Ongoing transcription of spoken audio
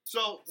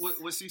So what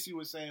Cece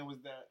was saying was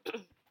that.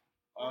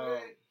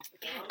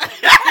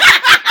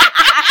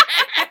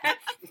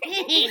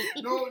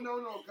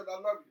 No, because I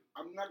love you.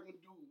 I'm not gonna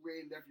do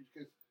Ray and nephews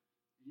because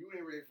you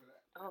ain't ready for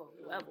that. Oh,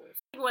 levels.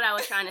 What I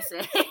was trying to say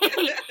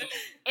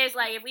is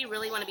like if we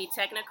really want to be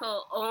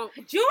technical,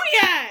 Julian.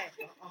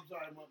 I'm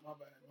sorry, my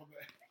bad.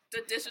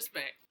 The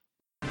disrespect.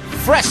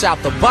 Fresh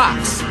out the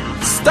box.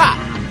 Stop,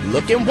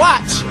 look and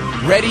watch.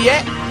 Ready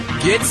yet?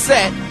 Get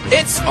set.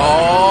 It's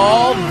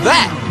all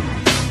that.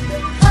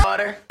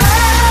 Water.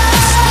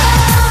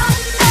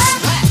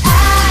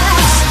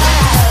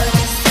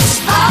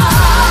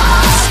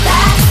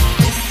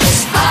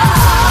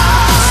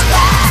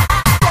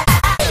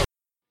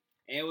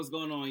 Hey, what's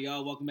going on,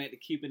 y'all? Welcome back to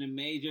Keeping It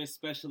Major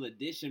Special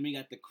Edition. We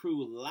got the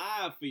crew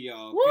live for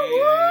y'all, okay?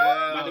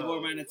 Yeah. About to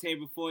go around the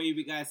table for you.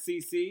 We got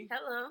Cece.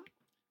 hello.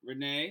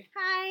 Renee.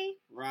 Hi.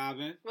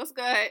 Robin. What's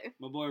good?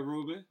 My boy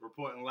Ruben.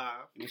 Reporting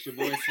live. And it's your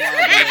boy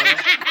Slide.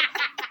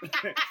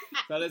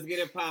 So let's get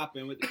it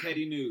popping with the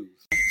petty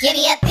news. Give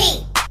me a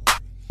P.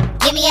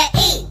 Give me a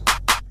E.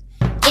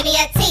 Give me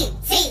a T.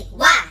 T.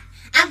 Y.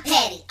 I'm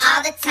petty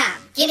all the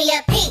time. Give me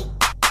a P.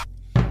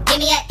 Give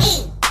me a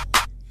E.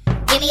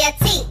 Give me a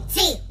T.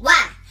 T.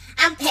 Y.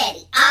 I'm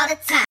petty all the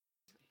time.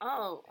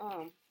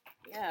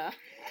 Yeah.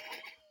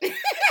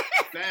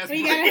 Fast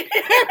He break.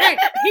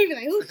 be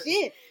like, "Oh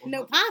shit,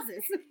 no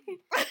pauses."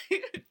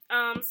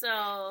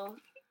 So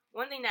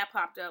one thing that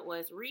popped up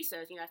was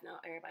Recess. You guys know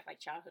everybody's like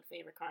childhood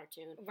favorite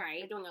cartoon. Right.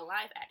 They're doing a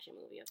live action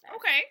movie of that.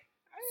 Okay.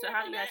 So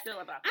how do you guys feel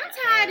about I'm that?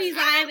 tired of these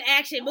live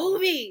action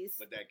movies.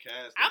 But that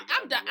cast.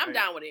 I'm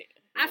down with it.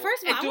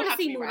 First of all, I It do want to have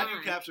to see be right. How do you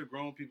Mulan. capture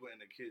grown people in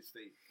the kid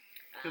state?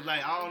 Because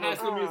like I don't know. High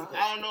School Musical.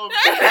 I don't know.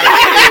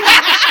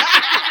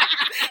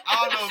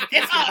 If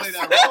kids It's can us. play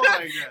that role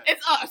like that.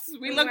 It's us.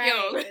 We look Right.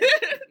 young. You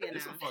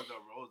It's some know. fucked up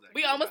roles. That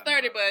We kids almost got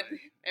 30, now, but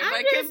like.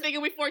 everybody just- keeps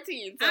thinking we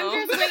 14. So.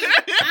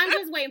 I'm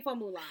just waiting for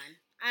Mulan.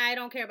 I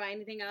don't care about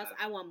anything else.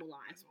 I want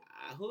Mulan.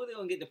 Who are they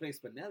going to get to play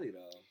Spinelli,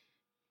 though?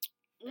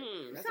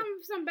 That's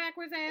Some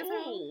backwards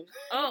asshole. Ooh.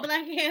 Oh.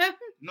 Black hair.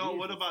 No,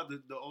 what about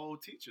the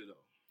old teacher though?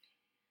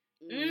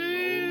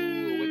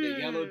 Ooh, with the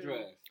yellow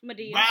dress.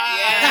 Medea.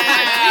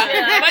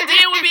 Yeah.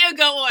 Medea would be a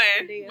good one.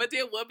 Medea.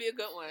 Medea would be a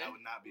good one. That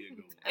would not be a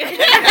good one.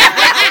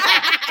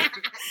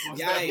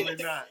 Most Yikes.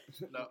 definitely not.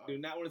 No. Do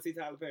not want to see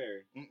Tyler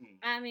Perry. Mm-mm.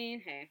 I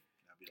mean, hey,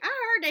 Not be I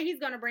heard that he's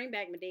gonna bring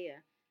back Medea,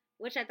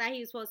 which I thought he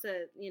was supposed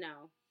to,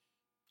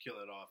 kill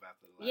it off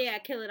after the last one.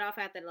 kill it off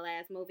after the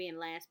last movie and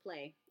last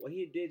play. Well,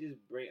 he did just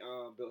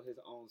built his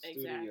own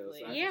studio. Exactly.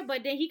 So I Yeah, just-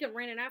 but then he could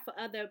rent it out for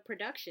other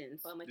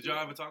productions. Did y'all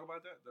ever talk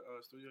about that? The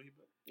studio he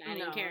built? I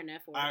didn't care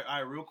enough for All it.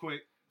 right, real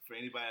quick. For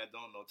anybody that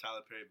don't know,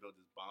 Tyler Perry built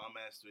this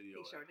bomb-ass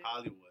studio He sure in did.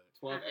 Hollywood.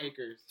 12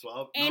 acres.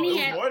 12? And no, he it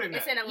was had- more than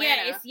It's that. in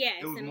Atlanta. It's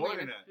It was in more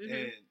Atlanta. than that.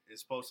 Mhm. And it's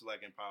supposed to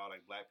like empower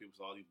like black people,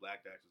 so all these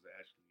black actors that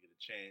actually get a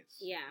chance.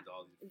 Yeah. with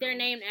all these They're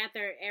films. named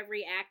after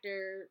every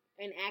actor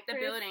and The actress.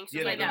 buildings.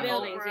 Yeah, like the that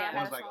buildings, Oprah, yeah.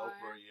 One's that's like one.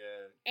 Oprah,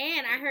 yeah.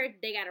 And I heard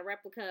they got a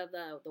replica of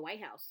the White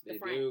House, the They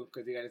front. do,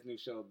 because he got his new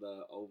show,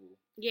 The Oval.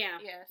 Yeah.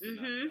 Yes.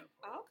 Mhm.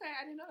 Oh, okay,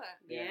 I didn't know that.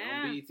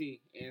 Yeah. On BET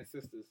and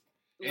Sisters.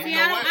 And See, you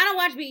know what? I don't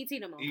watch BET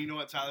no more. And you know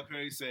what Tyler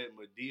Perry said?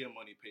 Medea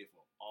money paid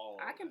for all.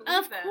 I can of believe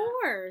Of that.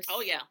 course.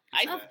 Oh yeah, Of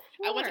I course.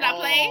 went to that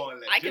play. All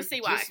that. I can Just-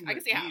 see why. just I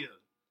can see how. Medea.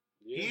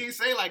 He Yeah. didn't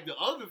say like the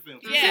other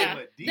films. He Yeah. said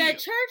Medea. The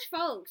church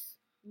folks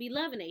be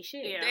loving they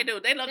shit. Yeah. They do.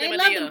 They love They them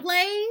love Medea. them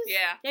plays.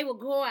 Yeah. They will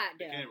go out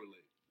They there. can't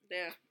relate.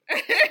 Yeah.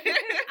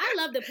 I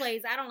love the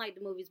plays. I don't like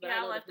the movies, but Yeah, I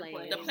I love like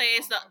the the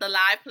plays. The plays, the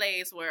live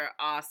plays were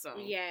awesome.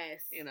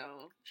 Yes. You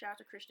know. Shout out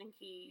to Christian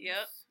Keys.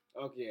 Yep.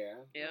 Oh, yeah.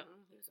 Yep.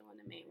 He was one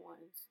of the main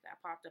ones that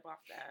popped up off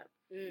that.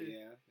 Mm.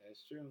 Yeah,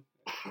 that's true.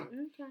 That's true.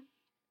 Okay.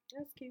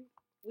 That's cute.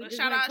 We But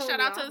just shout went out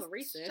totally off to of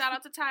Recess. shout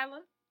out to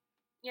Tyler.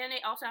 Yeah, and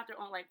they also have their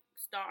own like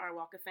Star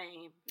Walk of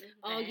Fame.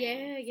 Oh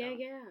yeah,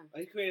 yeah. Oh,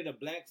 he created a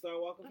Black Star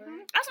Walk of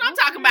Fame? That's what I'm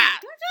talking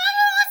about.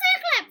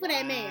 Clap for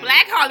that man.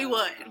 Black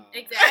Hollywood.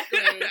 Exactly.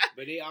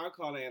 But they are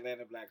calling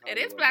Atlanta Black Hollywood.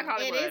 It is Black now.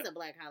 Hollywood. It is a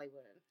Black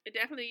Hollywood. It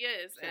definitely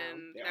is, So,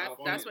 and they're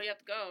that's where you have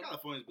to go.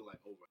 California's been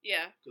like over.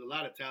 Yeah, Because a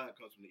lot of talent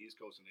comes from the East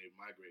Coast and they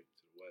migrate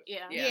to the West.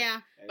 Yeah. Yeah.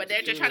 Yeah. but they're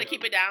just trying to true.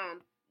 keep it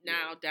down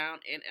now, down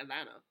in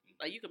Atlanta.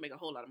 Like you can make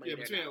a whole lot of money Yeah,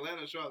 there between now.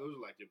 Atlanta and Charlotte, those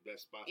are like your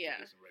best spots Yeah.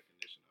 to get some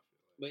recognition. I feel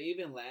like. But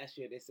even last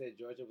year, they said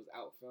Georgia was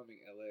out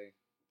filming LA.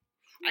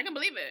 I can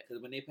believe it.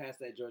 Because when they passed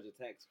that Georgia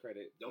tax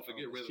credit, Don't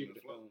forget it's Rhythm cheaper and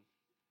to Flow. film.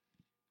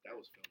 That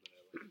was filmed in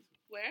LA. Too.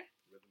 Where?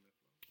 Rhythm and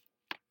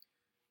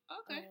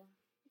Flow. Okay,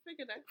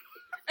 figure that.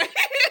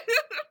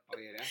 Oh,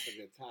 yeah, that's a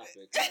good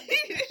topic. That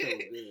show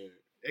was good.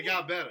 It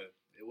got better.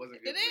 It wasn't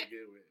good Did to it?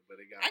 begin with, but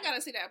it got I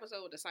gotta better. see the episode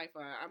with the cipher.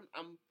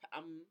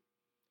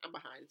 I'm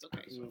behind. It's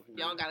okay. Mhm.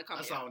 Y'all gotta come.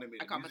 I saw when they made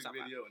I the caught music myself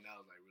out. video, and that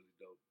was like really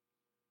dope.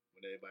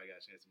 When everybody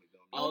got a chance to make them.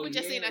 Oh, we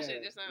just seen that yeah.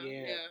 shit just now.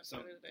 Yeah. Yeah.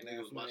 Some Other day.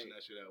 nigga was Last watching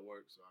night. that shit at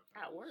work, so I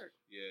kinda At work?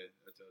 Yeah,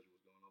 that tells you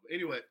what's going on. But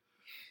anyway,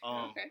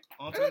 Okay.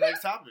 on to the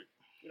next topic.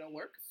 We don't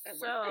work.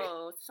 At work.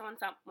 So, someone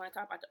want to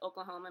talk about the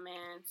Oklahoma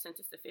man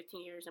sentenced to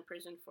 15 years in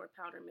prison for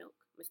powdered milk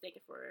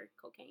mistaken for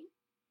cocaine.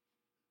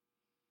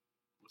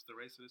 What's the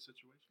race of the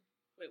situation?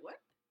 Wait,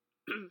 what?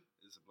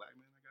 Is it a black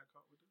man that got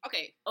caught with it?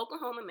 Okay,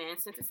 Oklahoma man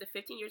sentenced to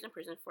 15 years in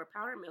prison for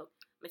powdered milk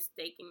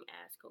mistaken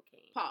as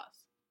cocaine.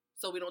 pause.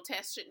 So we don't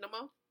test shit no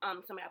more?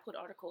 Somebody, I put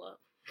an article up.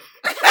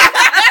 But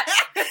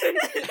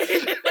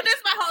this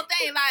is my whole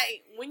thing.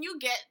 Like, when you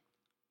get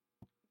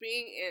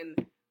being in,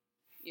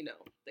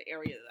 the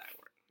area that I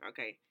work,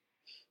 okay,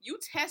 you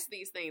test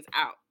these things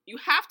out. You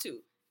have to.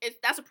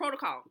 That's a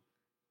protocol.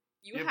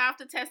 You have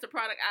to test the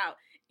product out.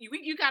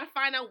 You got to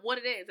find out what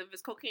it is. If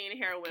it's cocaine,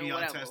 heroin, Can y'all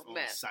whatever. test on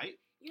meth. site?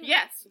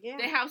 Yes. Yeah.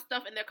 They have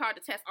stuff in their car to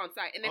test on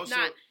site. And if Also-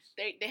 not,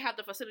 they have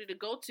the facility to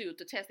go to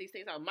test these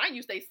things out. Mind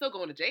you, they still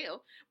going to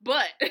jail.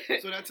 But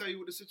So that tell you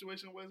what the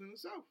situation was in the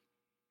South,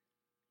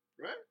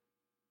 right?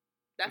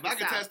 that's If I the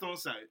can South. test on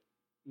site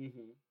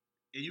Mm-hmm.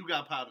 and you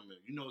got powder milk,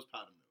 you know it's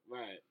powder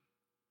milk, Right.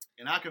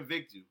 and I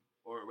convict you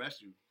or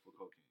arrest you for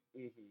cocaine,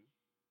 Mm-hmm.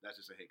 that's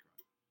just a hate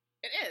crime.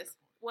 It is.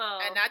 Well,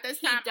 And at this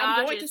he time,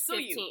 I'm going to dodges sue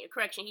you. 15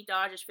 Correction, he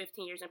dodges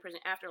 15 years in prison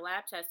after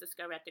lab tests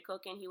discovered that the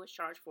cocaine he was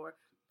charged for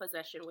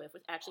possession with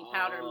was actually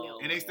powdered Oh.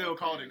 milk. And they still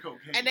called it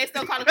cocaine. And they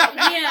still call it cocaine.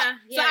 Yeah.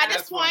 So at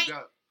That's this point, fucked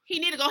up. he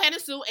need to go ahead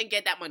and sue and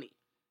get that money.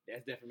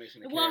 That's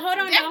defamation of Well,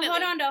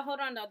 character. hold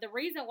on though. The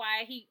reason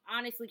why he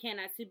honestly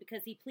cannot sue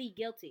because he plead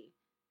guilty.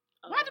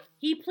 Why the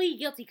He plead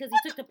guilty because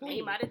he took the plea.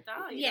 He might have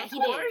thought, Yeah, he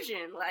did.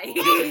 coercion, like. So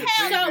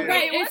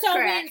right, It and was so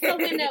crack.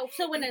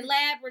 when the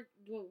lab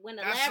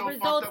That's so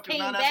results fucked up, 'cause came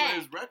now that's back, on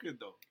his record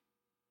though.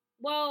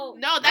 well,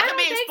 No, that I can don't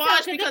be think so, expunged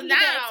 'cause because they keep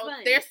that now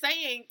expunged. they're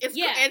saying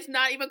it's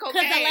not even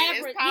cocaine. because the lab it's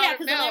because powdered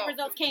the milk. lab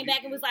results came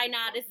back and was like,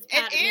 nah, this is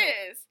powdered It milk.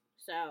 is.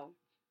 So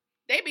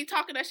They be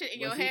talking that shit in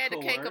your Was he head to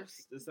cake up.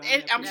 coerced to sign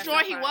that I'm plea? sure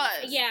he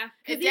That's was. yeah, It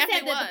because he said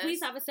definitely that was. the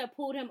police officer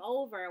pulled him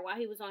over while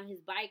he was on his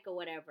bike or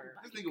whatever.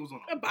 This nigga was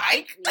on A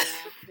bike? Yeah,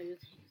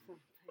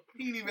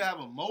 He didn't even have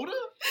a motor.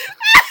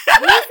 he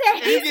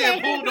And he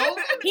said getting pulled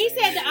over. he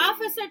said the Hey.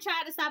 officer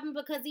tried to stop him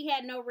because he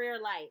had no rear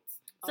lights.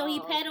 So he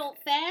Oh, pedaled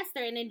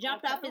faster and then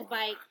jumped off his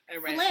bike,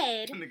 And ran.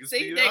 fled, Nigga See,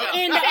 speed there you up. go.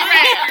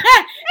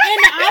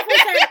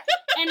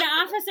 and the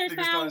officers Nigga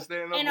found started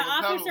standing up and the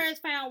on the pedals. officers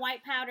found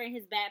white powder in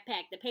his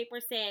backpack. The paper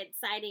said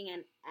citing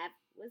an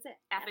what's it?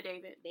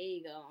 Affidavit. There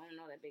you go. I don't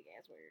know that big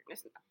ass word.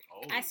 That's not,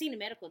 Oh. I seen the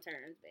medical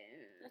terms, but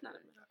that's not a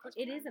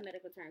it is a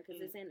medical term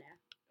because it's in there.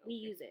 We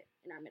use it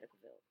in our medical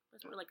field.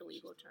 That's more like a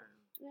legal term.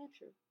 Yeah,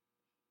 true.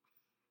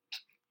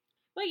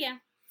 But yeah,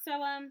 so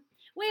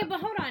wait, but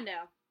hold on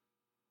though.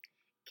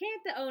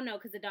 Can't the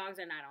because the dogs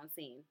are not on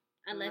scene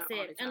unless Not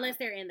all the time. unless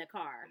they're in the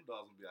car. Them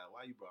dogs will be like,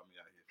 why you brought me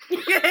out here?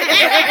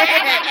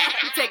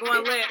 You take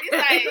one lick. He's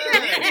like,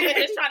 he's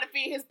just trying to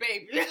feed his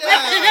baby. Yeah.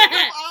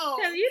 Oh.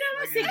 Cause you know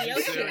I'm Nigga, sick of you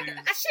your shit. serious?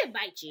 I should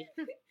bite you.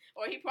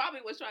 Or he probably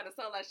was trying to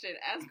sell that shit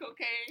as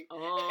cocaine.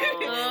 Oh,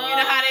 You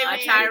know how they a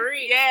be?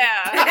 Tyree.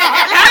 Yeah.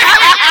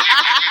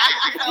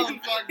 That was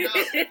fucked up.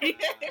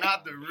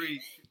 Not the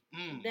reek.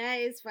 Mm. That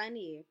is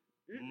funny.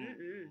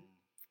 Mm.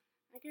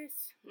 I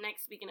guess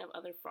next, speaking of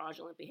other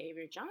fraudulent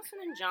behavior, Johnson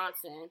 &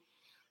 Johnson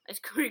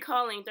is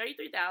recalling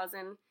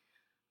 33,000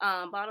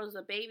 bottles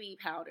of baby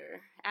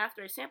powder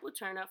after a sample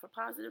turned up for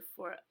positive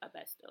for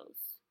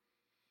asbestos.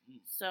 Mm.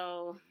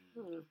 So,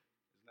 Isn't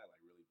that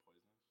like really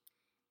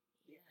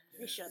poisonous?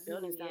 they shut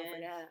buildings down for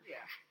that.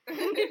 Yeah.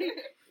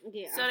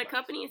 Yeah. So the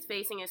company is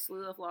facing a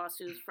slew of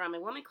lawsuits from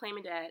a woman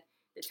claiming that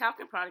the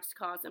talcum products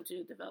caused them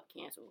to develop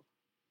cancer.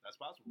 That's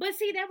possible. But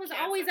see, that was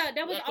Cancer. always a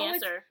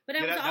Cancer. but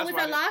that Yeah, was that's always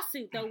why a they-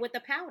 lawsuit though with the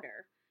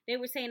powder. They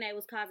were saying that it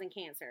was causing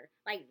cancer,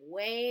 like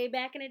way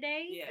back in the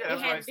day. Yeah, Yeah, they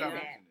that's why had they to do stopped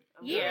that.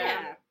 using it.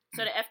 Yeah.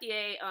 So the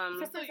FDA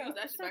They still use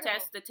that shit back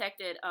home.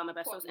 detected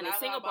asbestos in a Lala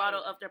single bottle.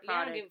 bottle of their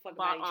Y'all don't product give a fuck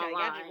bought about each other. Y'all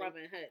just online.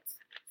 rubbing hoods.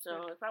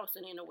 So it's probably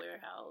sitting in a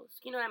warehouse.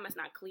 You know that must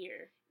not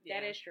clear.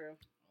 That is true.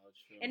 Oh,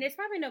 true. And there's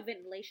probably no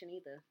ventilation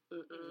either.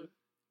 Mm-mm.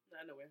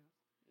 Not nowhere.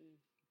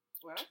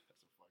 Well, That's a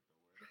fucked up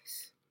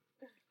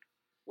word.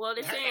 Well,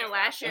 they're That's saying not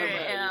last year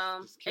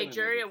It's a killing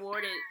jury me.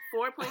 awarded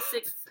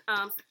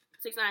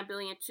 4.69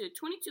 billion to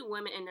 22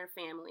 women and their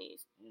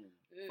families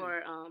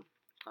for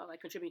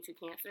contributing to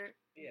cancer.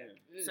 yeah.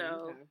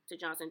 So to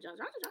Johnson &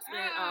 Johnson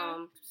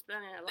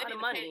spending a They lot need of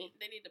to money.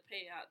 They need to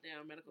pay out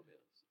their medical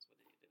bills. That's what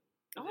they need to do.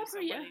 Oh, There's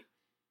okay, yeah. somebody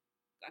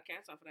got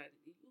cancer off of that.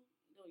 You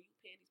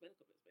paying these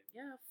medical bills, baby.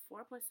 Yeah,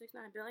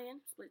 4.69 billion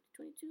split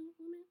 22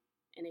 women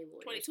and they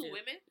lawyers 22 too.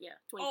 women? Yeah,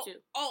 Oh,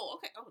 22.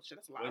 okay. Oh, shit,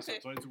 that's a lot. Wait, so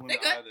Okay. 22 They women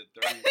good. out of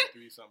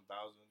 33-something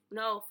thousand.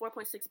 No,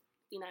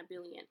 4.69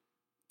 billion.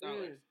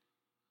 Dollars.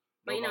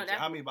 But you know that-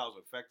 how many bottles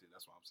were affected?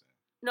 That's what I'm saying.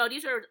 No,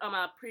 these are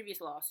a previous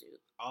lawsuit,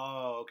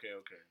 Oh, okay.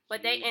 but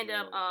they end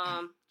up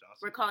Johnson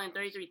we're calling &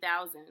 Johnson.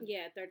 33,000.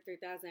 Yeah,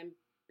 33,000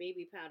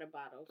 baby powder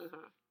bottles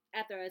Uh-huh.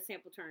 after a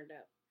sample turned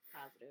up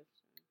positive.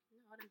 No,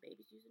 all them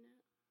babies using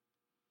that.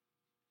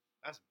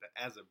 That's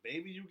as a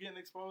baby, you getting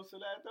exposed to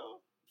that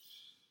though.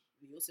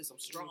 You'll see some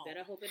You strong.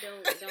 better hope it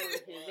don't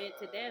event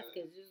to death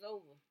because it's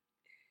over.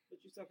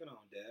 What you sucking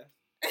on, Dad?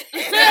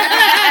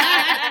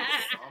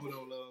 Mama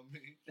don't love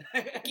me.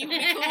 Keep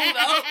me cool,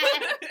 though.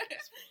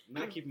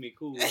 Not keeping me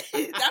cool. That's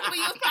where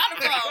you was proud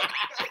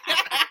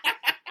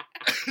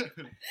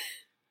of.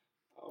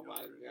 Oh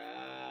my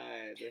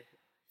god.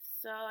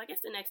 So I guess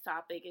the next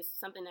topic is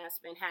something that's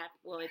been happening.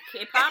 Well, it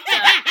popped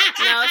up.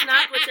 No, it's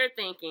not what you're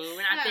thinking.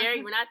 We're not there.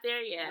 We're not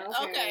there yet.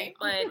 Okay.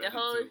 But the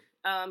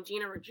whole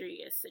Gina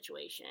Rodriguez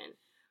situation.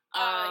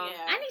 Yeah.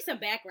 I need some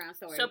background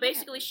story. So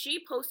basically,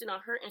 she posted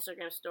on her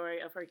Instagram story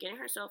of her getting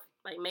herself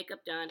like makeup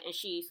done, and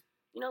she's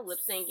lip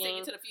Singing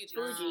syncing to the Fugees.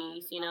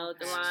 Fugees, okay.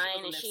 the She line,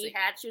 and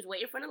wasn't she was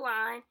waiting for the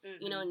line.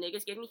 Mhm.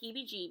 Niggas give me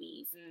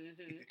heebie-jeebies.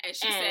 And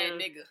she said,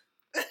 "Nigga."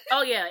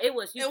 Oh yeah, it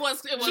was. It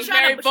was She very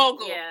tried to-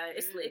 vocal. Yeah,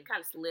 it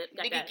kind of slipped.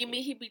 Nigga, give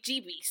me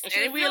heebie-jeebies. And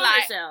she was we feeling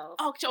like, herself.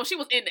 oh, so she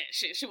was in that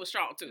shit. She was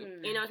strong too. Mm.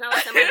 It's not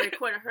like somebody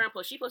recorded her and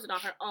post. She posted on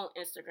her own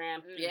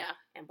Instagram. Yeah.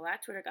 And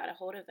Black Twitter got a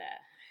hold of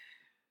that.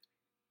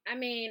 I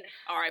mean,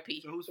 So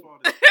R.I.P. whose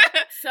fault is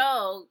it?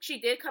 So she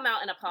did come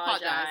out and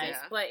apologize,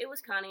 Yeah. but it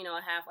was kind of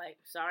a half like,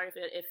 sorry if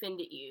it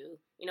offended you.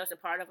 It's a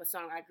part of a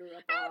song I grew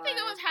up on. I don't think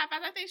it was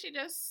half-assed. I think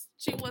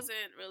she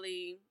wasn't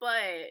really.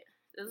 But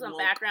there's some woke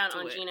background to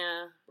on it.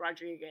 Gina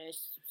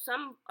Rodriguez.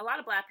 A lot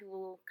of Black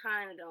people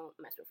kind of don't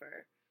mess with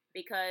her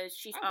because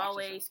she's I watch the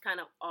always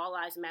kind of all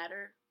lives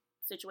matter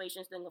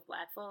situations thing with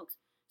Black folks.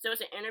 So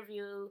it's an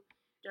interview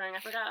during, I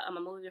forgot, a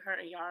movie her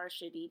and Yara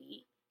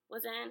Shadidi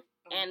was in,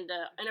 and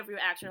the interviewer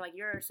asked her like,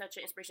 "You're such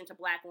an inspiration to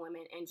Black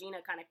women," and Gina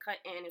kind of cut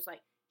in. It's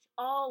like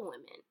all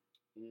women,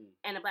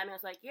 and the Black man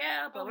was like,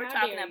 "Yeah, but we're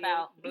how talking dare you.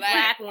 about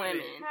Black women."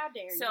 how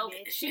dare So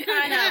you, bitch. she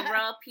kind of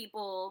rubbed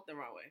people, The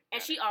wrong way.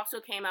 and she also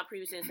came out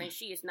previously and saying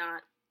she is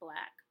not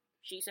Black.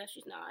 She says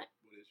she's not.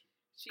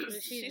 What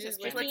is she? She's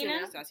just just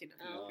Latina? Latina.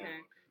 Oh, okay.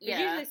 Yeah.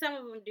 Usually some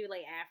of them do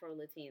like Afro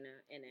Latina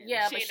and then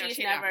Yeah, She but ain't no- she's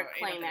she ain't never Afro- ain't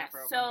claimed nothing that.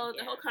 Afro So about the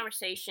her. whole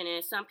conversation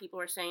is some people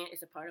are saying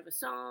it's a part of a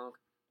song.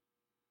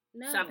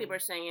 no. Some people are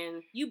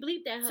saying you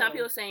bleep that. some hoe.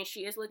 people are saying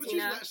she is But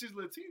Latina, she's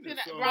Latina.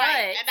 So.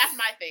 Right, and that's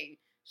my thing.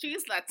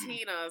 She's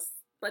Latinas.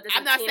 but the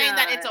I'm not saying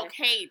that it's Latina-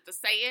 okay to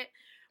say it,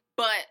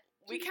 but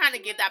we kind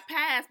of give that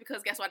pass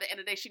because guess what? At the end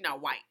of the day, she's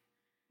not white.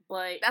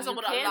 But That's you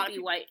what can a lot of be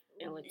people- white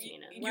and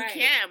Latina. You Right.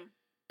 can,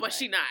 but Right.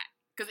 she not.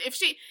 Because if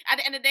she, at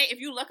the end of the day, if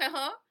you look at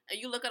her and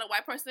you look at a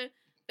white person,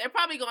 they're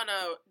probably going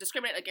to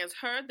discriminate against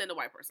her than the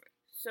white person.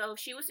 So if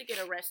she was to get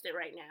arrested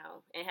right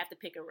now and have to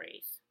pick a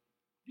race.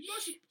 You know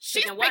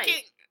She's Picking white.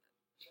 picking,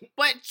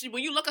 but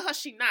when you look at her,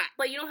 she not.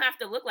 But you don't have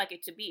to look like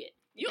it to be it.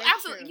 You That's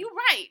absolutely, true. you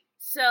right.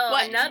 So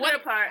But another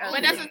what- part of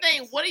But that's the it,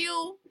 thing. What are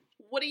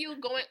you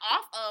going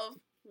off of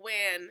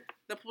when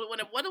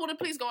what are the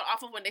police going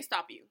off of when they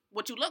stop you?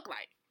 What you look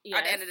like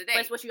at the end of the day.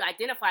 but it's what you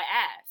identify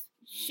as.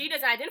 She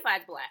doesn't identify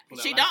as Black. But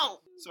She I like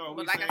don't. it. So are we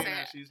But like I saying said-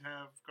 that she's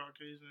half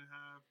Caucasian,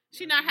 half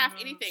She's not half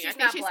Latina? anything. She's I think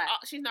not black.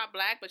 she's not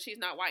black, but she's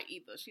not white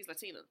either. She's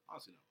Latina.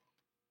 Honestly,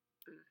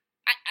 no.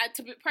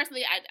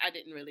 Personally, I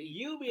didn't really.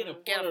 You being a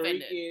Get Puerto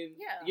offended. Rican,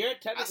 Yeah. you're I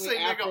technically say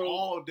nigga Afro.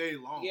 all day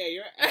long. Yeah,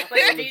 you're But Afro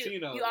you,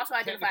 Latino. you also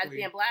identify as technically.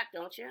 being Black,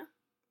 don't you?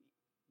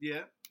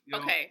 Yeah. you know,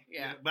 Okay,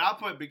 yeah. But I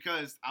put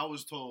because I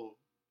was told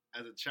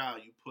as a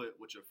child you put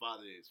what your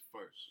father is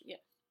first.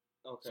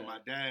 Okay. So my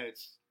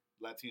dad's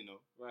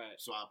Latino, right.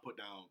 so I put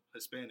down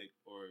Hispanic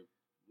or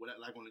what,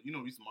 like when we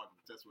used to market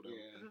the test, whatever.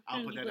 Yeah.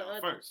 I'll put You that put down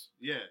other. first.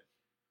 Yeah.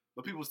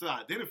 But people still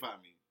identify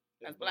me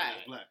As black.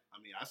 As black.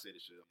 I mean, I say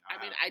this shit.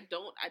 I mean, I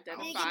don't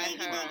identify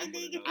Nigga, her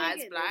nigga, nigga, as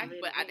nigga. black,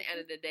 but at the end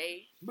of the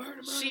day,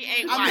 she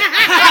ain't I white.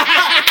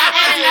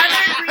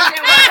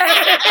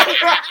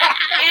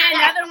 And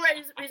another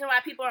reason why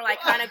people are like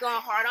kind of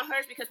going hard on her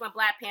is because when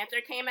Black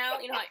Panther came out,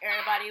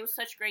 everybody, it was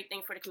such a great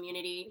thing for the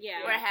community.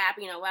 Yeah. We're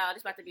happy, wow, this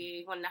is about to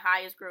be one of the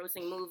highest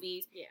grossing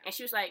movies. Yeah. And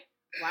she was like,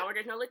 why were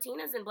there no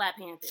Latinas in Black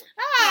Panther?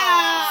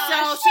 Ah,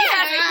 So she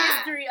has a shit.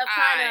 history of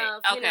kind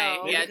of, Okay, yeah,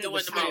 Look at doing the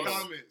slick most.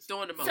 comments.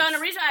 Doing the most. So the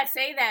reason I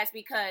say that is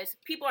because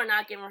people are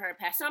not giving her a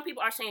pass. Some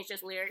people are saying it's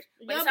just lyrics,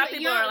 but Yeah, some but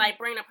people you're- are like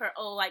bringing up her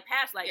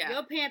past, like. Yeah.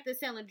 Your Panther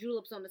selling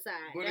juleps on the side.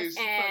 But That's it's-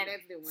 what And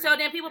that's doing. so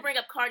then people bring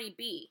up Cardi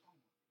B,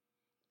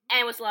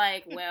 and was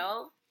like,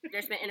 well,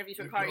 there's been interviews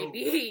with Cardi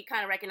B,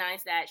 kind of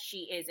recognized that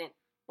she isn't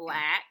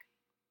Black,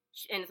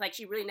 and it's like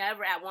she really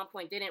never at one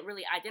point didn't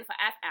really identify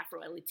as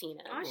Afro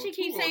Latina. all Well, she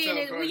two keeps gonna saying tell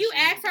is her when you she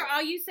ask was her, black.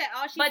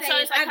 all she But says so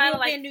is it's like I kinda grew up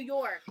like- in New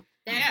York.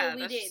 That's Yeah, what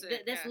we that's did.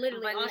 it, That's yeah.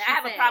 literally But all I she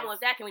have a says. problem with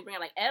that. Can we bring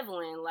like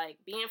Evelyn, like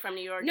being from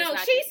New York? No,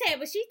 does she not said,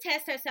 but she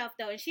tested herself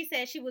though, and she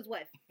said she was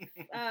what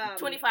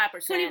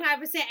 25%.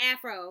 25%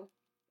 Afro.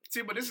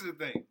 See, but this is the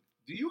thing.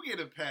 Do you get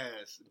a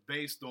pass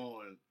based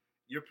on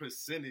your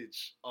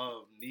percentage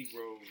of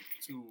Negro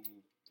to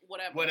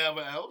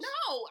whatever else?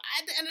 No,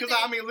 at the end of the Because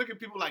day, I mean, look at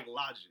people like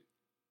Logic.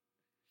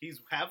 He's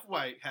half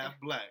white, half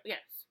black. Yes.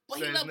 but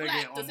he Says look nigga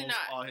black, in does he almost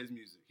not? all his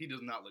music. He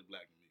does not look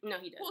black to me. No,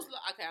 he doesn't.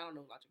 Okay, I don't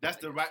know Logic. That's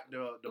the right. The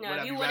No, what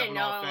I you be wouldn't rapping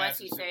know all unless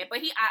fast he and said shit. it. But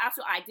he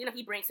also identifies.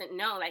 He brings it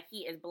known like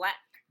he is Black.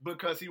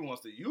 Because he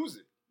wants to use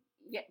it.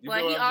 Yeah, You but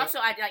feel he what I'm also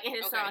like in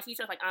his Okay. songs he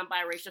says like I'm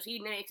biracial. So he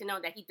makes it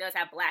known that he does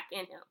have Black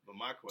in him. But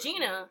my question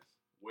Gina- is,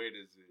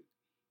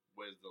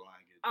 where's the line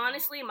get drawn?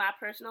 Honestly, my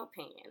personal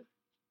opinion,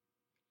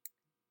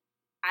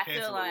 I Cancel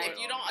feel the like word. If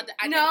you don't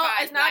identify no,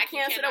 as it's not black, you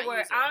cancel the cannot word.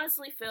 use it. I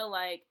honestly feel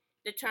like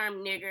the term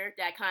nigger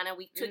that kind of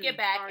we took it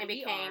back and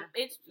became R-E-R.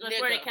 that's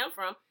where it Nigga. came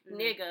from. Mhm.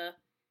 Nigga.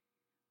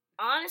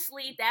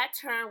 Honestly, that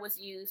term was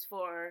used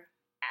for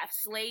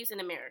slaves in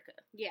America.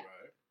 Yeah.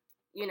 Right.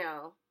 You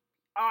know,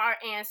 our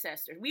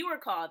ancestors. We were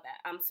called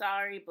that. I'm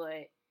sorry,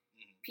 but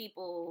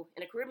people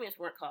in the Caribbean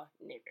weren't called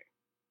nigger.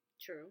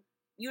 True.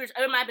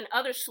 There might have been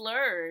other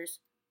slurs,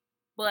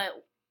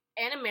 but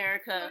in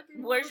America,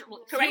 correct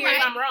me right.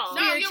 if I'm wrong.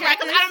 No, you're right.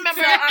 Because I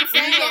remember. So I'm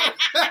saying,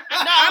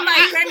 I'm like,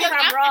 correct me if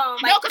I'm wrong.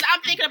 No, because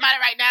I'm thinking about it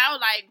right now.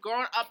 Like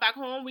growing up back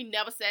home, we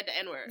never said the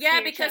N word. Yeah,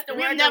 because the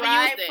word never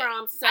derived used it.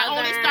 from I Southern.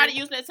 only started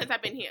using it since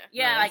I've been here.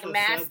 Yeah, No, like that's a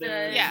master.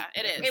 Southern- Yeah,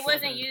 it is. It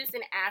wasn't used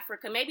in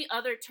Africa. Maybe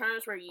other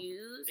terms were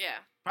used. Yeah.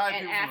 Probably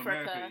in people from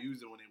Africa. America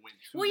used it when they went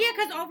to. Well, yeah,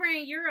 because over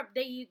in Europe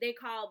they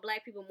call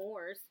black people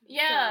Moors.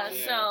 Yeah, So,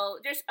 so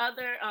there's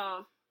other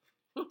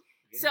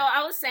So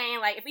I was saying,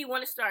 like, if we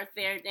want to start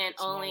there, then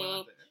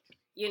only,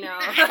 you know.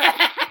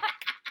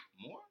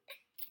 More?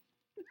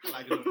 I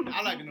like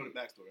to know the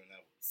backstory on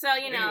that one. So,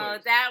 you know,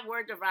 Anyways. that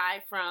word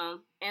derived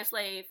from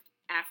enslaved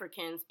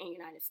Africans in the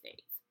United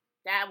States.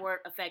 That word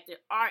affected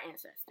our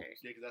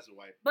ancestors. Yeah, because that's a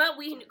white. But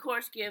we, of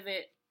course,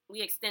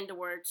 we extend the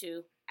word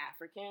to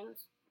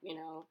Africans, you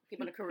know,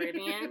 people in the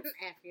Caribbean.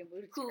 African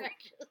booty Cool.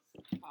 scratchers.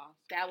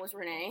 That was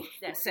Renee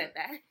that said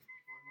that. Well,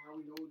 now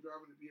we know who's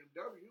driving the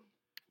BMW.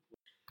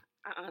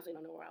 I honestly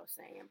don't know what I was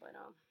saying, but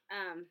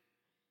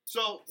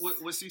So what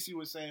Cece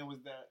was saying was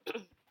that.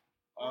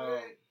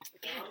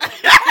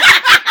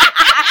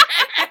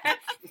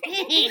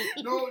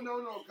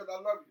 No, because I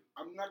love you.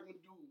 I'm not gonna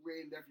do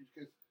Ray and nephews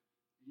because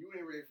you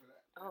ain't ready for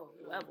that. oh,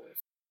 levels.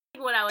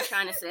 What I was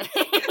trying to say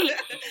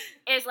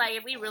is like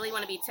if we really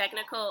want to be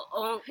technical,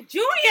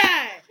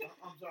 Julia!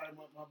 I'm sorry,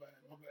 my bad.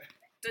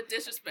 The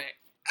disrespect.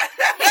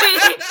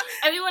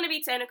 if you want to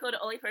be technical, the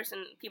only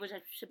person people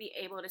should be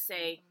able to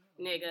say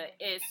nigga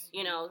is,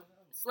 you know,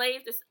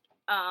 slave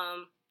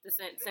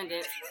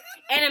descendants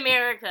in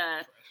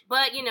America.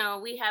 But, you know,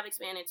 we have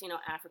expanded to, you know,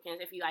 Africans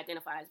if you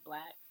identify as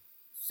black.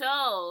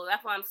 So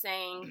that's why I'm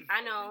saying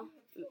I know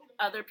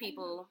other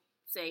people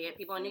say it.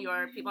 People in New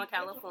York, people in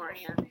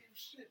California.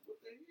 Shit, what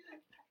the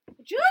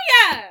heck?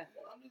 Julia!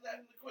 I'm just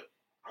asking the question.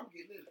 I'm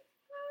getting it.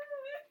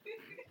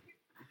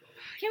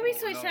 Can we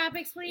switch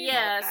topics, please?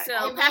 Yeah,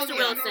 so Pastor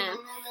Wilson. No,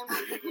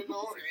 because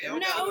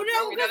know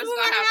we're what's going gonna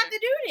to have happen. to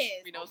do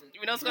this. We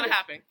know what's gonna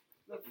happen.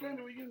 The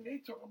family reunion, they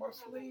talking about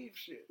slave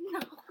shit. No.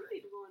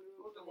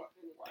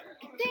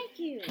 Thank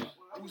you.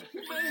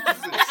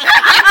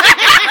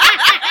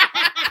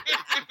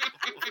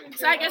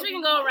 So I guess we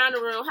can go around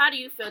the room. How do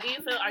you feel?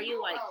 Are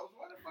you like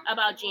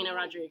about Gina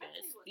Rodriguez?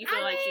 Do you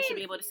feel like she should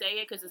be able to say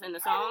it because it's in the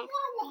song?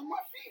 My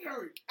feet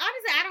hurt.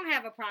 Honestly, I don't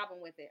have a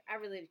problem with it. I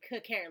really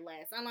could care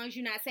less, as long as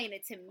you're not saying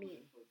it to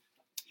me.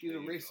 She's a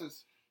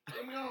racist.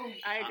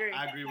 I agree.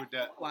 I agree with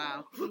that.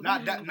 Wow.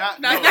 Not that. No.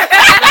 No.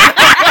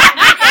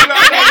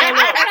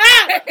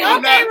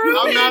 I'm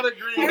not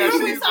agreeing that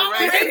she's a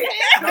racist.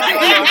 No.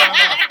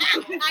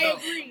 I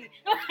agree.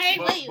 Hey,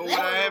 But what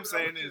I am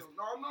saying is,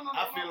 No.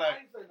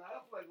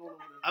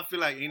 I feel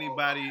like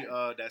anybody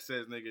that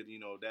says nigga, you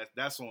know,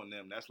 that's on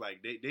them. That's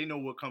like they know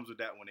what comes with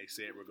that when they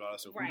say it,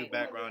 regardless of who the Right.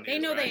 background They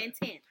is. know right? the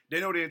intent. They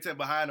know the intent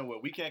behind the word.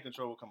 We can't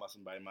control what comes out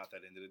somebody's mouth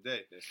at the end of the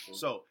day.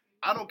 So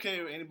I don't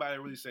care if anybody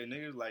really say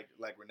niggas, like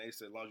Renee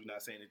said, as long as you're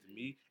not saying it to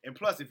me. And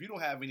plus, if you don't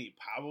have any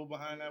power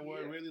behind that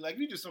word, really, like if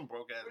you just some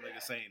broke ass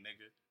nigga saying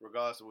nigga,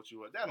 regardless of what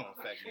you are, that don't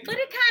affect me. But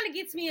it kind of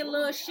gets me a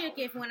little shook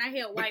if when I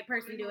hear a white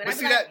person do it. But I be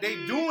see like, that they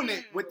doing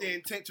it with the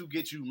intent to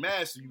get you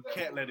mad, so you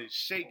can't let it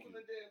shake you.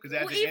 Because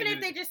well, even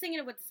if they're just singing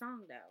it with the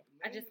song, though,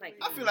 I just like.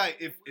 I feel like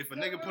if a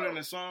nigga put in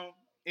a song,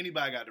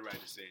 anybody got the right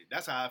to say it.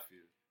 That's how I feel.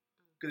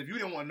 Because if you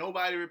didn't want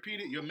nobody to repeat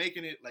it, you're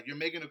making it like you're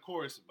making a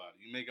chorus about it.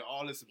 You're making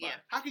all this about it.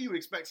 How can you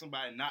expect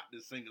somebody not to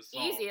sing a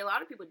song? Easy. A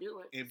lot of people do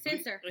it.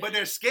 Censor. But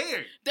they're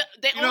scared.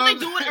 They only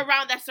do it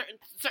around that certain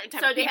type of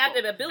people. So they have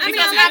the ability I mean,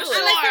 to do unless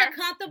it. they're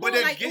comfortable, But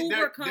like uber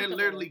they're comfortable.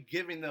 literally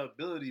giving the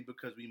ability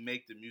because we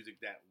make the music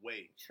that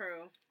way.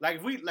 True. Like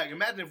if we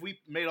imagine if we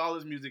made all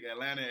this music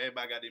Atlanta,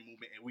 everybody got their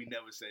movement, and we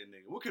never say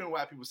nigga. What can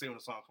white people say when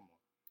the song come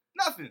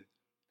on? Nothing.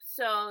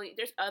 So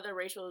there's other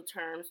racial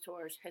terms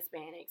towards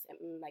Hispanics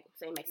and like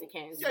say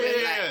Mexicans. Yeah. I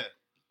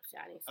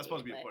didn't That's see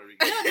supposed to it, be a but- Puerto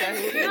Rican.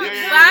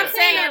 But I'm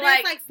saying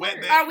like,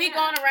 Wet are we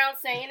going around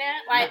saying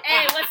that? Like,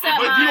 hey, what's up,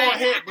 But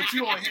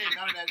you man? don't hear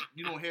none of that.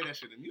 You don't hear that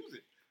shit in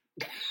music.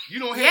 You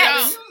don't hear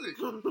Yes.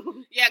 that in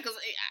music. Yeah, because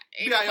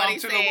Be like, y'all everybody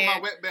chilling over my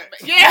said. wet back.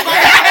 Yeah.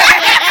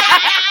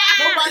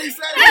 Nobody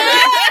said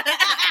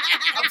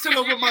that. I'm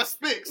chilling with my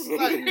spicks.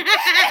 Like,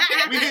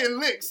 we hitting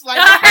licks. Like,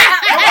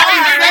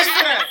 nobody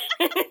said that.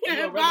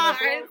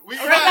 We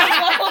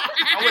right.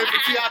 I'm waiting for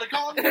T.I. to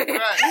call me.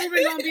 Right.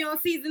 We're gonna be on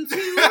season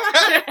 2.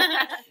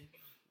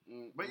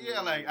 But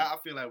yeah, like I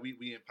feel like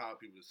we empower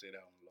people to say that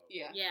on the low.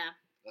 Yeah.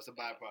 That's a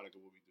byproduct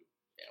of what we do.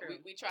 Yeah,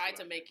 we try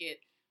to make it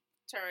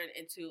turn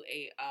into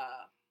a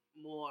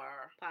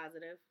more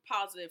positive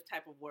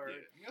type of word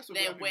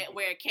than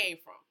where it came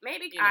from.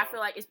 Maybe you I know. feel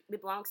like it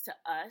belongs to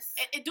us.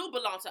 It do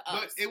belong to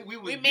us. But we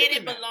made it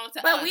given that. belong to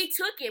us. But we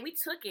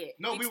took it.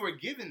 No, we were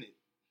given it.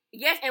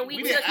 Yes, and we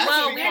didn't took. actually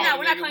Well, call we're not. it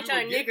We're not nigga, calling each other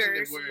we were giving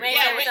niggers. the word. We ain't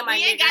Yeah, calling we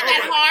somebody ain't niggers. got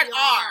that hard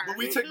R. But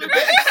we took the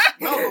base.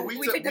 No, but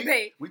We took the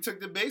base. we took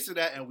the base of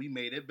that and we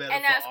made it better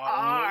And that's for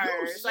our own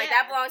ours. use. Like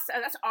that belongs to.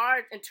 That's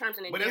ours in terms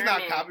of But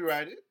endearment. it's not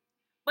copyrighted.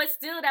 But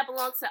still, that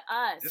belongs to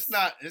us. It's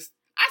not. It's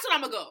That's what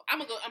I'm gonna go. I'm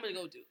gonna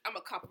go do. I'm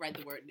gonna copyright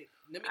the word nigga.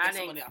 Let me I get some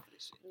think- money off of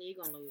this shit. You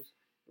gonna lose.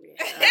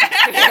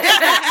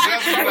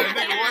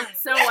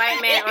 Some white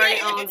man already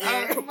owns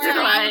it. Probably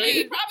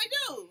Right.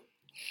 do.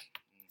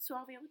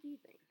 Suavia, what do you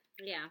think?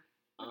 Yeah.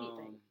 What do you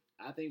think?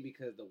 I think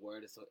because the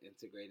word is so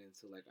integrated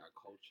into like our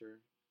culture,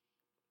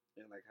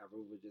 and like how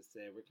Ruba just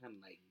said, we're kind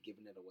of like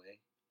giving it away.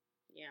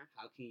 Yeah.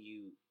 How can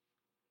you?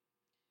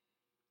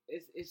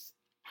 It's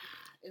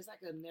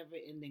like a never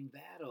ending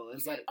battle.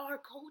 It's like our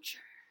culture.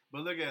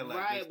 But look at it like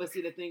right, this. but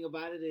see the thing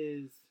about it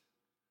is,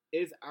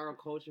 it's our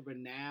culture, but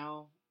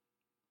now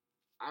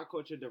our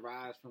culture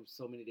derives from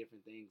so many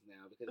different things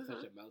now because it's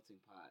such a melting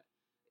pot.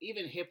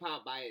 Even hip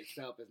hop by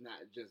itself is not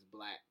just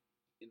black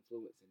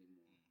influence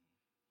anymore.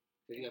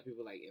 Because you got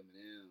people like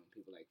Eminem,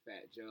 people like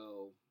Fat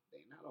Joe.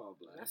 They're not all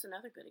black. That's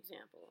another good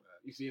example.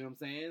 You see what I'm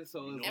saying?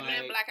 So it's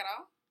Eminem like black at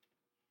all?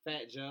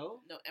 Fat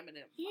Joe. No,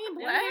 Eminem. He ain't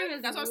That black. nigga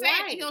is That's what I'm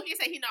white. saying. He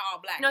said he not all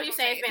black. No, That's he's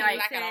what I'm saying it's been Is he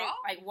like black at all?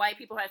 like white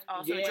people has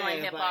also Yeah,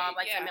 joined hip hop,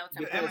 like yeah. some melting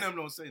But pot. Eminem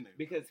don't say nigga.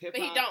 Because hip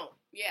But hop. he don't.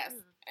 Yes.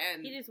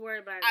 And He just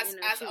worried about as shooting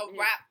a his-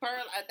 rapper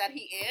that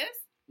he is,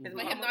 His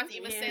for him mama- not to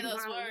even yeah, say his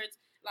those mama. words,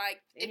 like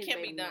And it his can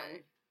be baby done.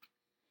 mama.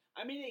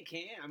 I mean, it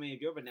can. I mean,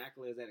 if your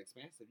vernacular is that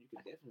expansive, you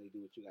can definitely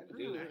do what you got to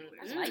do. I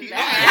like Yeah.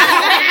 that.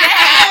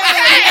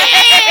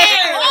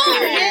 Oh,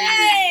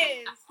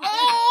 yes.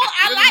 Oh,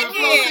 I like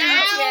it.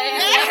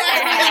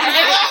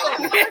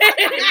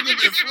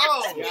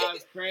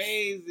 Y'all's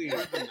crazy.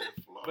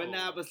 But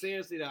nah, but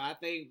seriously though, I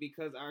think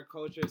because our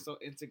culture is so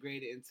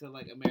integrated into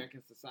like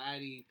American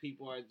society,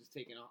 people are just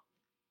taking off.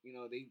 You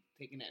know, they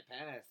taking that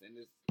pass, and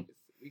it's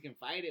we can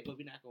fight it, but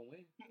we're not gonna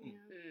win.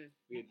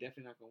 We're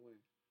definitely not gonna win.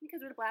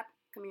 Because we're the black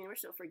community, we're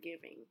so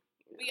forgiving.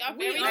 We are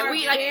We very are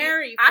we, like,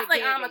 very I feel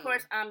like of forgiving.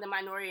 course, I'm the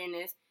minority in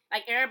this.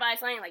 Like everybody's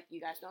saying, like you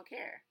guys don't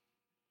care.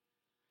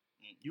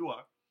 You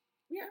are.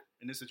 Yeah.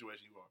 In this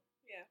situation, you are.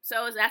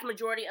 So that's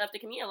majority of the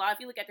community. A lot. If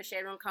you look at the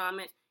shade room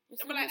comments,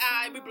 it's We're like,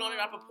 we blowing it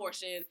out of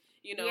proportion.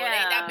 You know, it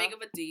Yeah. ain't that big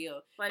of a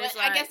deal. But But it's I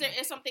like, guess there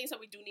is some things that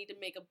we do need to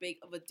make a big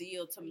of a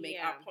deal to make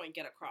Yeah. our point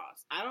get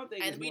across. I don't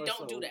think, And it's we more don't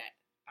so, do that.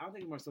 I don't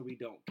think more so we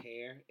don't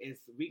care.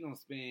 It's we gonna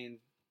spend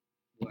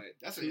what?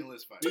 That's an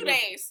endless fight. 2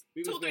 days.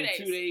 We gonna 2, 3 spend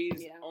days. 2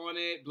 days Yeah. on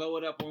it, blow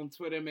it up on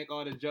Twitter, make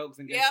all the jokes,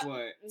 and guess Yep.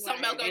 what?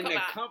 Something else gonna In come the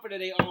out. comfort of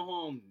their own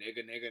home,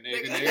 nigga.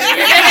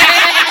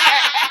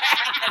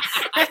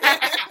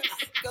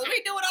 Because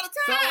we do it all the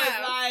So time. it's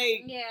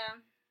like, Yeah.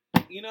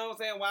 you know what I'm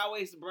saying? Why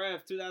waste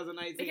breath?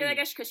 2019. because I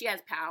guess because she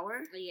has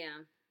power. Yeah.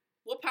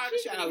 What power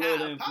does she she got a really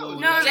little have?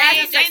 influence. No, Jane- that's Jane,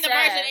 a Jane the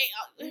success.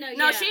 Virgin ain't.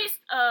 No, yeah. she's She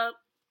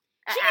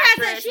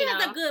actress, has you know.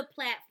 a good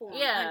platform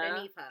Yeah.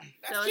 underneath her.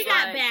 So She it's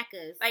got like-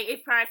 backers. Like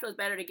it probably feels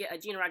better to get a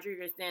Gina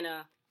Rodriguez than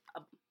a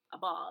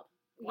Bob.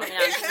 walking Yeah.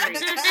 down the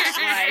street.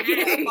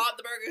 Like, Bob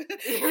the Burger.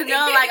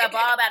 no, like a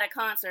Bob at a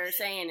concert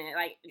saying it.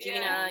 Like Gina,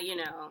 Yeah. you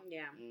know.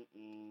 Yeah.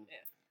 Mm-mm.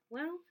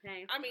 Well,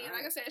 hey. I mean,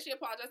 like I said, she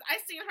apologized. I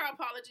seen her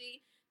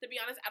apology. To be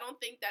honest, I don't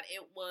think that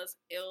it was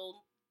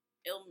ill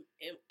meant.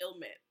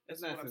 That's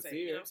That's not what I'm saying.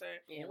 sincere. You know what I'm saying?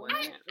 Yeah, it I,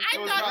 wasn't. I It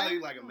was thought. probably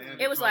like a man.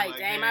 It was like, like,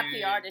 dang, my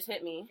hey. PR just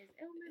hit me.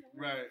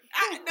 Right.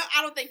 No,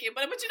 I don't think it,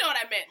 but you know what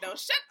I meant though.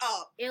 Shut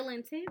up. Ill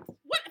intent.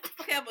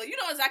 Whatever. You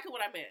know exactly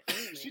what I meant.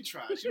 She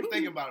tried. She was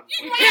thinking about it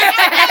before.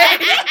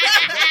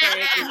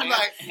 Right. She was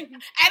like, It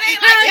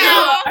ain't like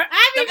y'all.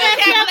 I The be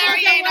messing up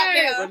vocabulary with ain't up the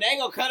there. Renee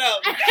gonna cut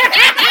up in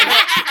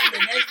the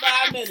next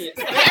 5 minutes.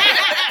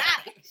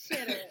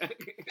 Shut up.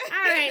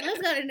 All right, let's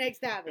go to the next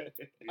topic.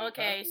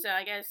 Okay, so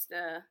I guess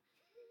the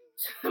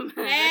topic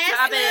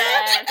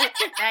Yes.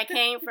 that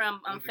came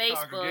from what the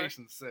Facebook.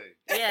 congregation say.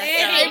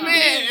 Yeah,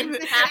 Amen.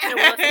 Pastor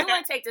Wilson. You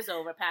want to take this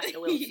over, Pastor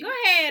Wilson? Go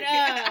ahead,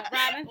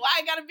 Robin. Why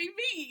it gotta be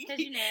me? Cause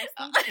you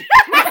nasty.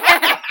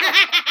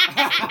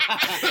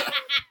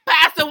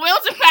 Pastor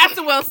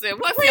Wilson.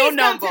 What's Please your come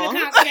number? to the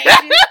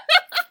congregation.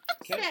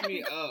 Catch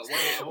me up.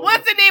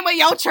 What's the name of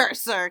your church,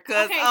 sir?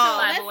 Cause Okay, so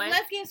By the way.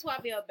 let's give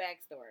Swabby a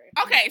backstory.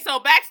 okay, so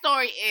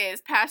backstory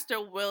is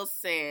Pastor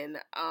Wilson,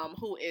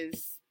 who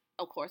is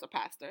of course a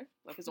pastor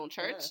of his own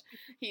church.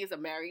 He is a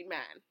married man.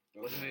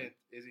 Wasn't it?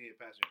 Isn't he a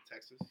pastor in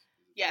Texas?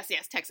 Yes,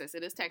 Texas.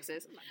 It is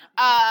Texas.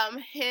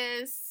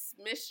 His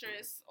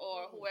mistress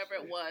or whoever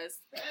it was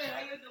Hey,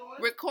 how you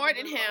doing?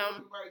 recorded him,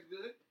 Everybody's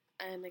good.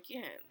 and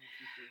again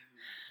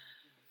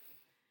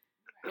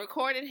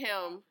recorded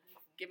him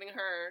giving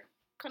her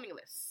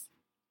cunnilingus.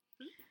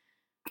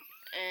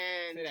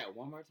 And Say that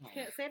one more time.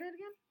 Say that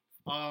again.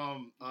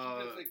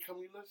 Say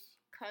cunnilingus?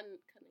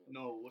 cunnilingus.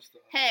 No, what's the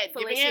Head.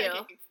 giving head-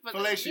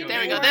 Fellatio. There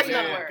we go. Yeah. That's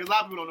another word. Because a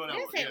lot of people don't know that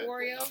Didn't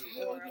word. say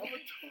Yeah.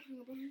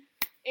 Oreo.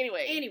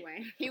 Anyway,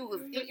 Anyway. he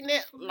was eating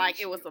it like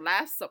it was the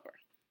Last Supper.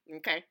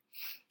 Okay.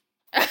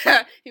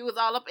 He was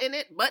all up in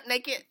it, butt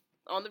naked,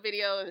 on the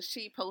video, and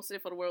she posted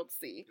it for the world to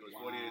see. It was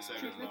 48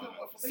 seconds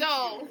long.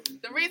 So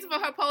the reason for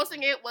her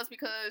posting it was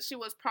because she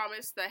was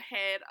promised the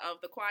head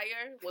of the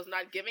choir, was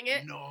not giving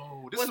it.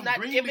 No, this Was is not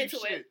some given Greenleaf to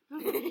shit.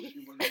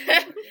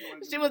 it.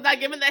 She was not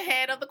given the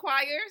head of the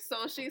choir,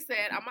 so she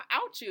said, "I'm gonna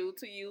out you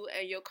to you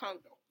and your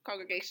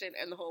congregation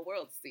and the whole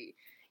world to see.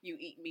 You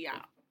eat me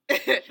out."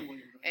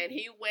 And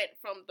he went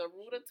from the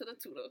rooter to the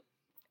tutor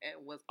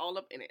and was all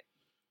up in it.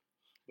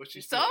 But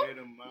she So still ate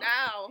him out.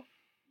 now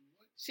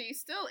she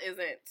still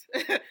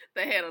isn't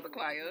the head of the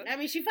choir. I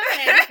mean, she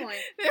fired at this point.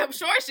 I'm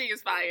sure she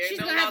is fired. She's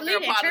No gonna have to longer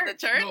leave that part of the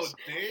church. No,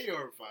 they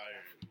are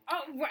fired.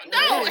 Oh, right.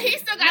 No, he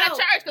still got a No.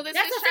 church because it's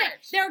That's his what I'm church.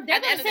 saying. They're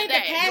At the going end to of the save the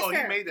day. pastor.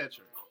 No, he made that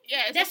church.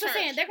 Yeah, it's That's his what I'm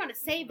saying. church. They're going to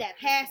save that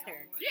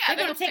pastor. Yeah,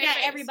 they're going to take out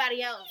save face.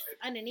 everybody else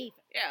underneath.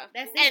 Yeah.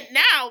 That's And it.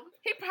 now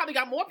he probably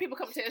got more people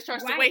coming to his church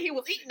the Right. way he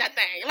was eating that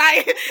thing.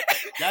 Like,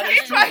 That he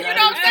is true. probably, you That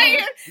know is what I'm saying?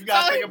 true. You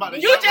gotta So think about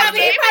it. you Young just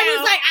women- He gave probably him.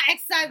 was like, I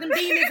exercised them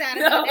demons out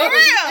of him. For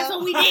real. That's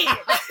what we did.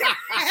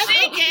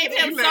 She gave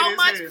him He laid so his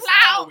much head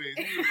clout. sideways.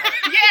 He was like,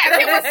 Yeah,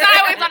 he was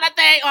sideways on that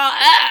thing.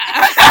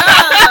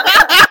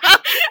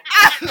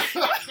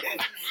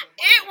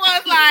 It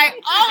was like,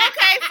 oh,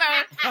 okay,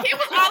 sir. He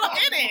was all up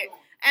in it.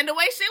 And the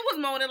way she was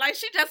moaning, like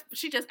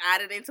she just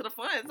added into the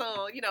fun.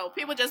 So, you know,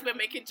 people just been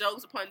making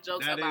jokes upon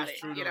jokes that about is it.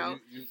 true, You though. know.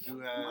 You do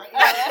have.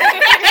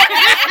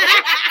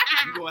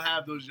 You're going to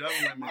have those young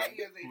women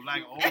who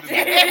like older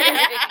men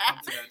come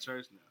to that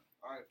church now.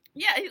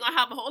 Yeah, he's gonna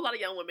have a whole lot of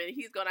young women.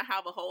 He's gonna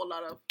have a whole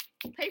lot of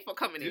people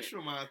coming in. This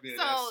reminds me of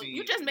So, that scene.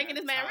 you just in making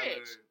that this man Tyler-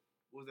 rich.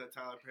 What was that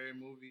Tyler Perry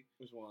movie?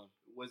 Which one?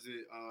 Was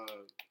it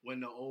when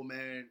the old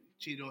man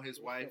cheated on his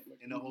wife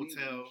in the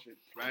hotel,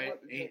 right?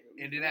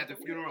 And then at the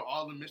funeral,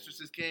 all the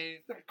mistresses came.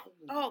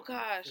 Oh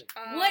gosh,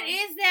 What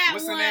is that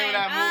What's one? the name of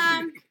that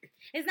movie?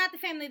 It's not The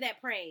Family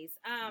That Prays.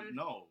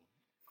 No.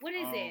 What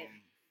is it?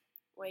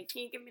 Wait,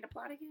 can you give me the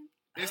plot again?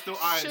 It's still all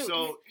right. Shoot.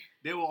 So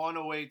they were on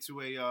their way to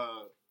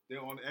they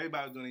were on.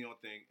 Everybody was doing their own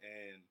thing,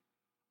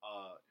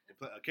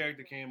 and a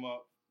character came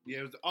up.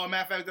 Yeah, it was.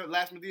 Matter of fact, the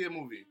last Medea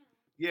movie.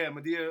 Yeah,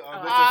 Medea.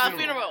 Goes to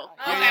funeral.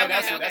 Yeah, Okay, yeah, okay,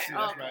 that's okay, it. That's okay. it.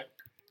 That's right.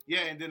 Yeah,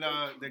 and then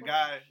the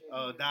guy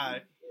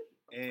died,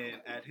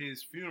 and at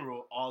his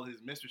funeral, all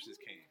his mistresses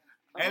came.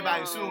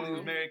 Everybody assumed he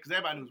was married because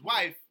everybody knew his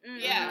wife,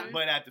 Yeah.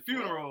 but at the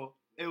funeral,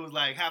 it was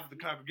like half of the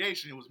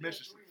congregation. It was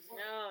mistresses.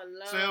 Oh,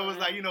 Lord. So it was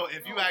like,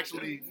 if you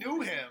actually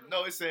knew him,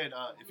 it said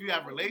if you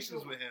have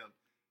relations with him,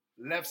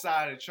 left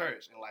side of the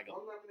church, and like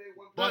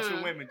a bunch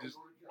of women just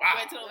wow.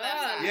 Went to the left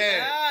side.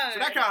 Yeah. So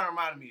that kind of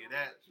reminded me of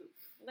that.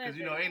 Because,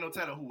 Let ain't no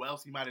telling who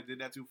else he might have did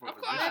that to for a Of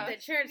course. position. the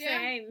church Yeah.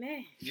 say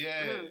amen.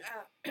 Yeah.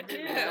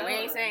 Yeah, we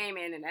ain't saying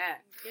amen in that.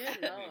 Good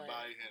Lord.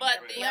 Anybody had But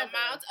friends. the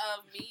amount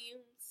of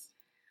memes,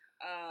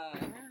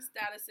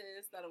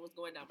 statuses that was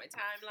going down my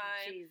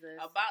timeline Jesus.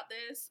 about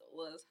this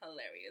was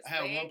hilarious. I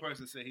had They- one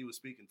person say he was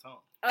speaking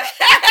tongues.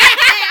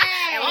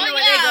 And we Oh, know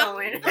yeah.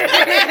 where they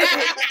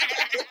going.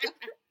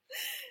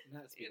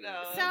 Not You speaking.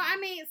 know. So, I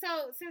mean,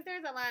 since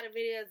there's a lot of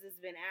videos that's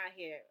been out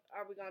here,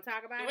 are we going to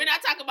talk about We're it?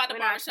 not talking about the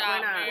We're not- barbershop.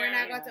 we're not. We're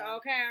not going to.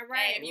 Okay, all Hey,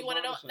 right. if you want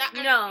to know,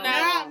 No.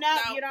 No,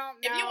 you don't.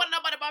 If you no. want to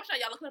know about the barbershop,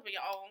 y'all look it up on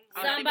your own.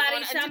 I don't even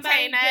Somebody wanna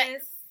entertain that.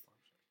 just.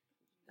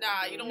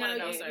 Nah, you don't want to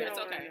know, you sir. don't It's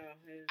wanna okay.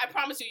 know. I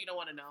promise you don't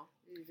want to know.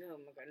 Oh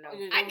my God, no.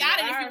 I got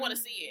it if you want to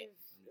see it.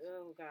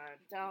 Oh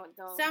God. Don't.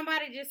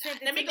 Somebody just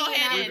sent it Let me to go me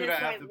ahead We'll and do I'm that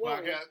just after the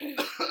like,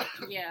 whoa.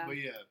 podcast. Yeah. But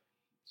yeah.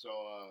 So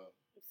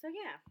So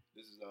yeah,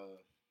 this is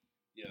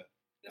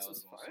This that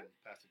was on fun. some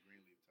Pastor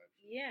Greenleaf type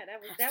shit. yeah,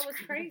 that was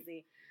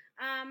crazy.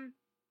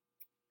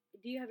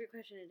 Do you have your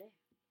question today?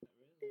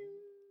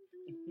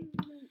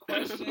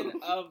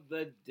 Question of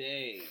the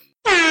day.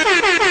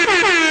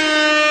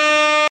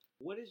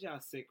 What is y'all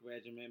sick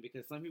regimen?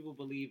 Because some people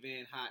believe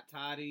in hot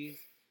toddies.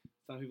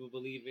 Some people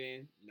believe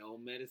in no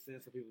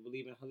medicine. Some people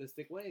believe in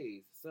holistic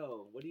ways.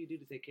 So, what do you do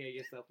to take care of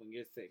yourself when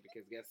you're sick?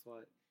 Because guess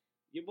what?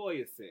 Your boy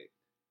is sick.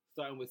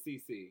 Starting with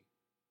CC.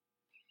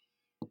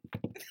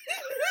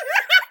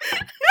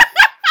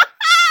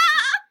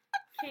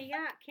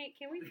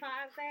 Can we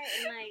pause that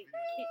and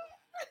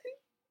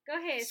go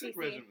ahead, Sick CC.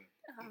 regimen.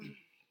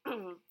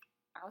 I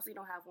honestly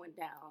don't have one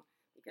down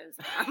because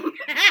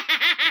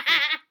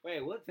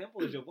Wait, what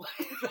temple is your boy?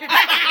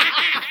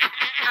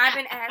 I've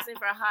been asking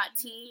for hot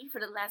tea for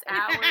the last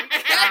hour.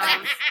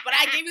 But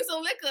I gave you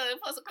some liquor. It's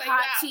supposed to clean you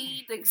Hot out.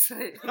 tea,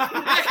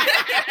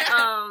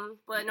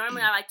 but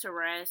normally I like to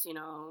rest.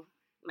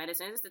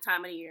 Medicine. It's the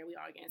time of the year we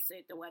are getting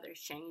sick. The weather's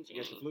changing.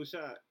 Get the flu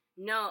shot.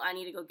 No, I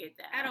need to go get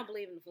that. I don't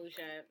believe in the flu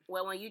shot.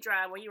 Well, when you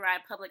ride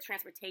public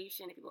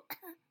transportation, and people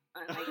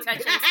like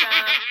touching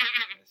stuff.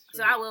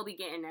 So I will be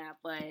getting that,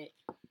 but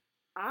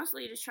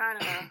honestly, just trying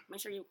to make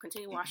sure you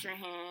continue to wash your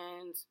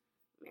hands.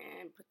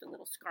 Man, put the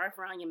little scarf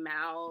around your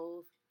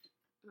mouth.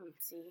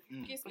 See.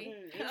 Kiss me.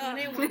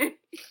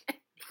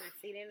 I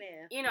see them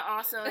there.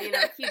 Also, keep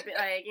it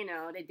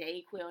the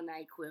day quill,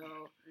 night quill.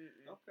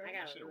 Okay. I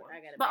got shit works.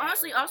 it. But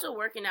honestly, also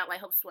working out like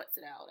helps sweats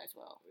it out as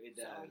well. It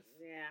does.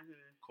 Yeah.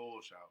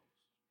 Cold showers.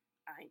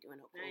 I ain't doing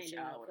no I cold ain't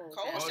doing no shower. cold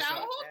Cold Cold shower?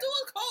 shower. Who do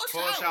a cold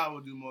shower? Cold shower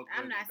will do more good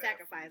I'm not than bad for you.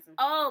 sacrificing.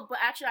 Oh, but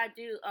actually, I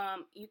do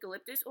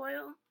eucalyptus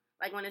oil.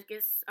 Like when it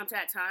gets to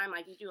that time,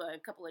 like you do a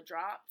couple of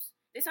drops.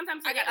 They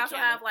sometimes I they got a also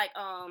candle. have like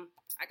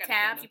I got a tabs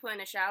candle. you put in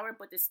the shower,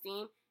 but the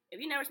steam. If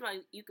you never smell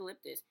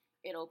eucalyptus,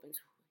 it opens.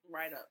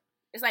 Right up.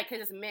 It's like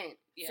because it's mint,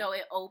 Yeah. so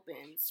it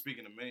opens.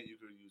 Speaking of mint, you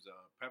could use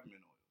peppermint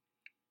oil.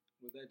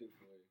 What that do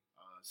for you?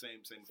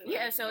 Same.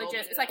 Yeah, so it Open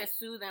just it it's like up. a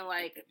soothing,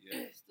 like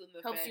Yeah. Still in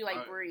the helps fat. you like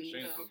Alright, breathe.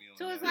 Shane you know. put me on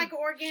So it's that. like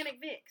organic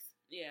Vicks.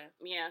 Yeah.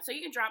 Yeah, so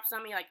you can drop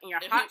some in like in your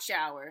If hot you-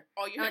 shower.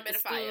 Oh, you and let the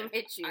steam humidifier.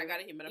 hit you. I got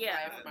a humidifier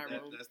Yeah. for my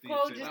room. That's the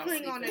Cole, shit. just I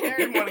cling was- on the You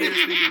dirt. want to get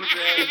this thing,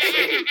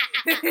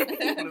 put your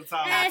head in the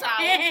towel.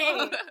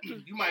 Hey.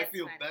 You might That's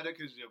feel funny. better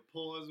because your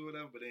pores or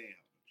whatever, but they ain't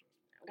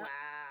helping.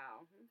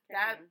 Wow.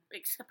 That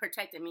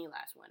protected me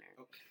last winter.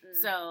 Mm,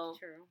 So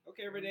true.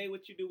 Okay, Renee,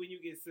 what you do when you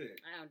get sick?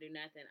 I don't do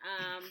nothing.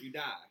 You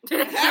die.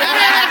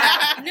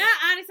 No,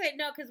 honestly,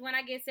 no, because when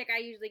I get sick, I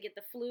usually get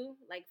the flu,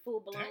 like full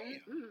blown.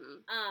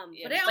 Damn.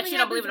 Yeah, But it but only you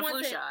don't believe in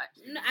happens a flu once shot.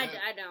 No,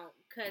 I don't,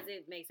 because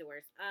it makes it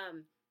worse.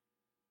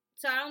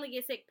 So I only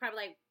get sick probably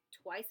like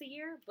twice a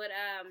year, but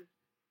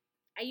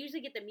I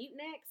usually get the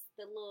Mutinex,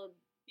 the little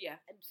Yeah.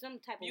 some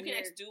type of Mucinex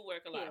weird, do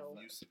work a lot. pill.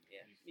 For us.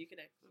 Yeah.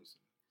 Mucinex.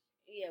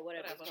 yeah,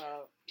 whatever it's Whatever.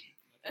 called.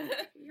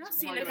 Y'all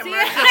seen Talking the about-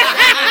 commercial?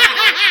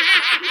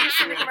 You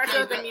seen the commercial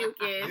with the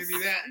mucus? Give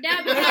me that.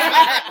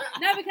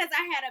 No, because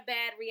I had a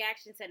bad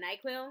reaction to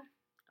NyQuil,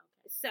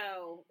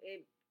 so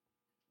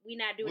we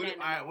not doing that.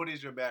 No more. What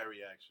is your bad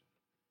reaction?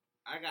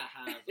 I got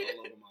hives all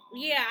over my arm.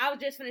 Yeah, I was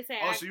just gonna say.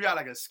 Oh, so you got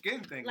like a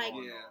skin thing Like-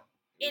 going Yeah. on.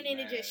 And then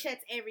it just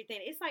shuts everything.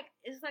 It's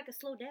like a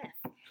slow death.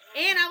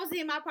 And I was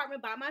in my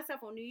apartment by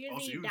myself on New Year's Oh,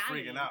 so Eve you was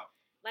dying. freaking out.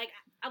 Like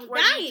I was Were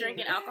dying. you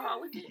drinking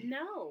alcohol with it?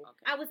 No,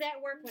 Okay. I was at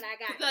work when I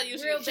got That's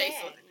usually real a chaser.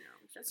 bad.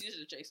 That's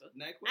usually a chaser.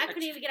 NyQuil? I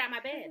couldn't even get out of my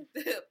bed.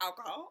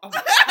 Alcohol.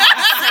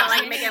 Sound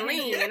like making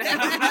lean. Oh,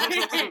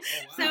 wow.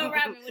 So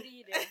Robin, what do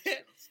you do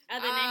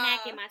other than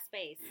hacking my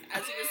space?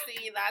 As you can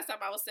see, last time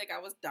I was sick, I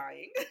was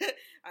dying.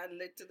 I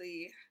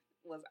literally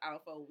was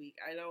out for a week.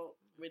 I don't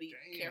really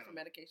care for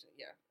medication.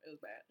 Yeah, it was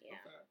bad. Yeah,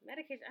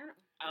 medication.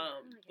 I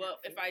don't. But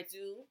if I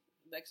do,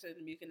 like I said,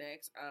 the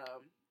Mucinex,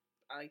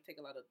 I take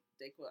a lot of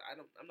Dayquil.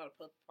 I'm not a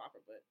pill popper,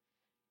 but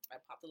I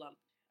popped a lot of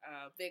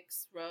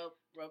Vicks, rub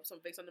some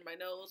Vicks under my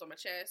nose, on my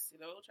chest,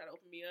 try to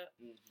open me up.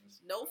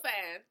 Mm-hmm. No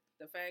fan.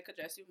 The fan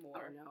congests you more.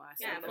 Oh no, I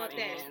Yeah, said fuck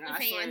that. I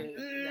Fan. sleep.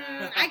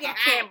 Mm, I get I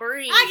can't hot.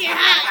 breathe. I get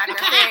hot. I got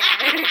the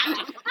fan.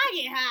 I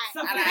get I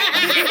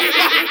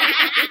hot.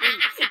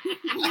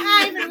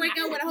 I even wake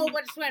up with a whole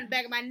bunch of sweat in the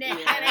back of my neck.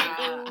 That ain't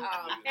cool.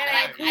 That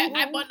ain't cool.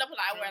 I button up a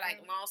lot. I wear like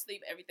long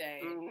sleeve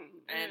everything.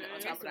 Mhm. And on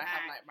top of that, I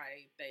have Hot. like my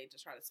thing to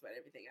try to sweat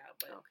everything out.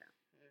 But Okay.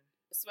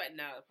 sweating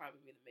out would probably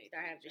be the main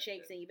Start thing. having the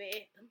shakes in your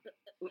bed.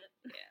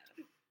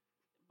 Yeah.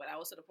 But I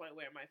was to the point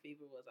where my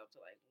fever was up to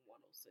like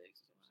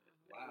 106 or some shit.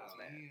 It was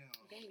bad.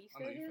 Damn, you I know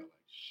still you here? felt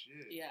like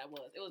shit. Yeah, it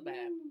was. It was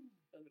bad.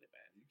 It was really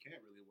bad. You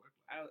can't really work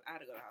like I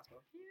had to go to the hospital.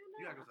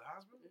 You gotta go to the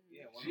hospital?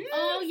 Yeah,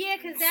 Oh yeah,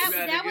 because You had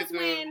to that get was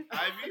the when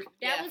IV?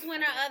 Yeah.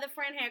 our other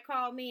friend had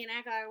called me and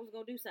acted like I was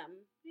gonna do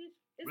something.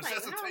 It's like,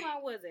 how Resuscitate.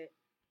 long was it?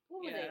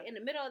 What was Yeah. it? In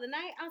the middle of the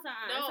night? I was like,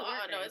 No, it's a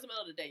work no, day. it's the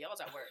middle of the day. Y'all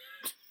was at work.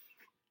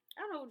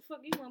 I don't know what the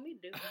fuck you want me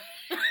to do.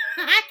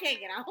 I can't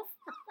get off.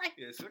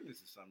 Yeah, sickness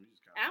is something you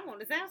just kind I'm on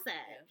the south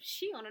side.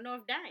 She on the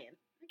north dying.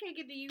 I can't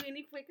get to you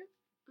any quicker.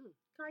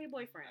 Call your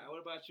boyfriend.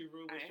 What about you,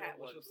 Rue? I ain't had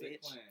What's your one,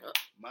 sick bitch. plan?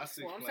 My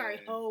sick Well, I'm plan. sorry,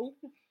 ho.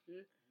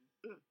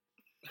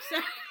 So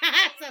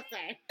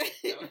sorry.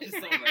 That was just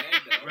so bad,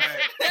 though.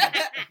 Right.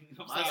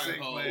 I'm My sorry,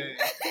 sick ho. plan.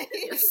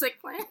 Your sick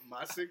plan?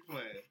 My sick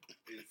plan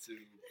is to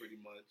pretty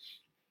much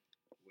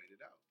wait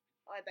it out.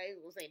 Oh, I thought you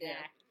were gonna say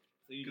Yeah. die.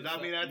 So you Because just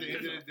I mean, suffer- at the you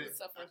end of just the day,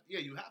 Suffer. yeah,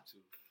 you have to.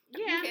 You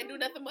Yeah. can't do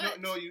nothing much.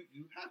 No, you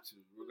have to.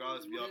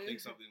 Regardless if y'all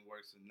think something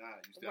works or not,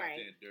 you still have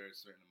to Right. endure a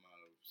certain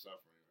amount of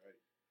suffering, right?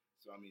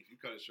 So I mean, if you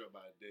cut it short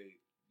by a day,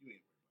 you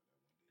ain't worried about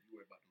that one day. You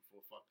worry about them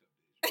full fucked up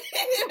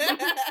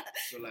days.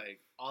 So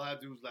like, all I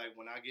do is like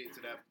when I get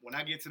to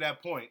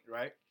that point,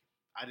 right?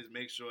 I just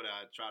make sure that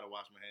I try to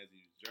wash my hands and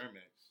use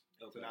Germex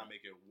to not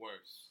make it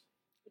worse.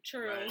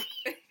 True. Right?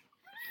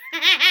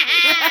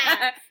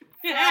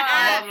 Settle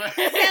down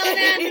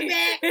the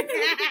back.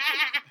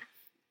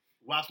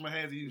 Wash my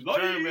hands and use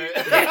Lord. Germex.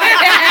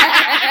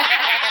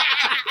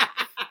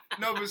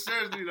 No, but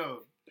seriously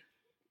though,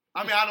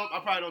 I mean, I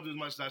probably don't do as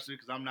much of that shit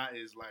because I'm not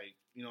as like,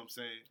 you know what I'm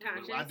saying?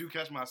 But I do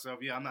catch myself.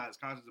 Yeah, I'm not as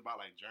conscious about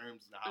like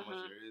germs and how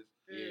much there is.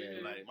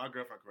 Yeah. Like my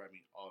girlfriend correct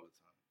me all the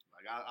time.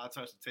 Like I'll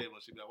touch the table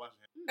and she'll be like, "Wash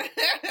your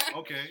hands."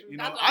 Okay, you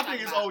know, That's what I I'm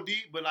think it's talking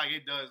OD, but like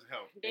it does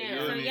help. Damn, You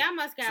know so what I mean? y'all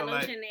must got So,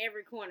 like- lotion in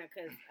every corner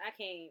because I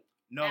can't.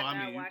 No, after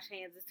I mean, wash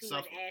hands. It's too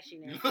suffer. much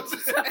ashiness.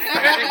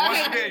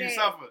 Once again, you Yeah.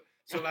 suffer.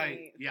 So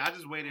like, yeah, I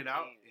just wait it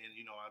out, and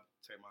you know, I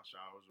take my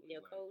showers. Your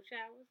like, cold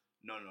showers.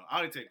 No, I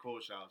only take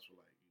cold showers for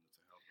like,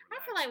 to help. I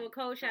feel like with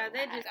cold showers,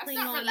 they just That's clean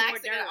not on more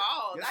relaxing dirt. at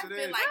all. Yes, I it feel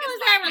is. like How it's is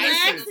that like ice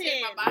in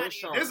relaxing? my body.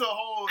 Sharp. There's a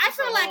whole. I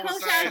feel like cold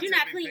showers, you're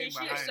not scientific cleaning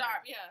thing shit. behind it.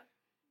 Sharp, yeah.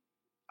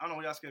 I don't know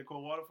what y'all scared of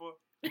cold water for.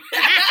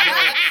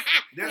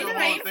 There's a It's whole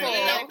painful.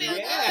 thing.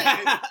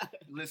 Yeah.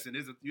 Listen,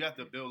 you have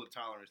to build a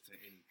tolerance to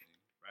anything,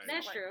 right?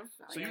 That's true.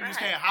 So you Right. just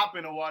can't hop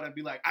in the water and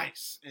be like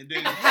ice, and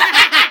then turn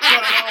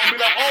around and be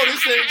like, oh,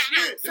 this ain't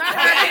shit. So I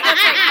heard people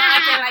take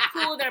mine to like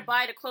cool their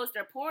body to close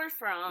their pores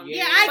from. Yeah.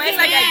 Yeah, I But get it's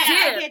like that. a dip I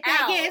get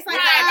that. out. Yeah, it's like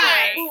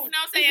Right. boom. You know what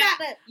I'm It's saying? not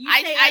the, you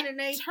stay I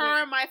underneath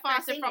turn my start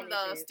faucet from singing the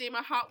and shit.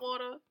 steaming hot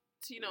water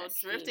to, That's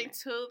drifting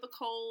steaming. to the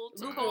cold.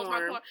 To Lukewarm. close my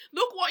pore.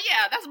 Lukewarm,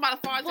 yeah, that's about as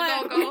far as it's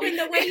But gonna go.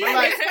 the way you But were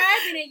like-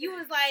 describing it, you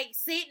was like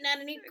sitting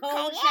underneath cold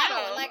Cold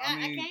shower. water. Like I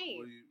mean,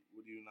 can't.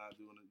 what do you not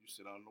do when you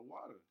sit out in the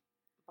water?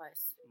 But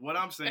What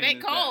I'm saying It ain't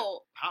is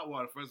cold. that hot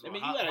water, first of I all,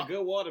 mean, you hot, got a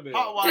good water bill.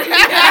 hot water.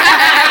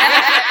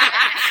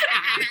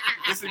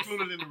 It's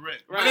included in the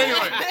rent. But Right.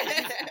 anyway,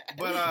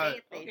 but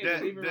Okay,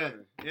 that, leave it that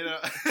running. you know,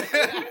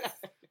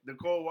 the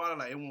cold water,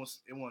 like it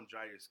won't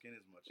dry your skin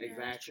as much.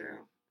 Exactly.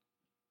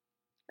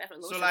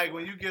 So like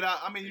when you get out,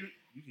 I mean, you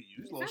can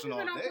use Some lotion people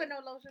all don't day. put no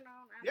lotion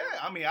on. Yeah,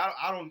 I mean,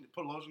 I don't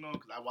put lotion on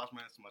because I wash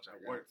my hands so much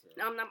at work.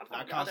 I'm not I about the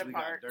other constantly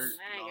got parts. dirt. I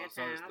and all ain't this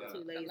got other time. I'm stuff.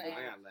 too lazy. I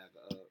got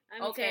lather up. Let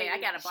me Okay, tell I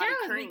you, got a body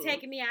showers cream. be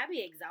taking me. I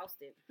be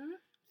exhausted. Mhm.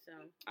 So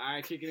All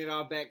right, kicking it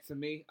all back to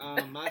me.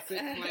 My sick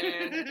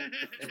plan,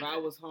 if I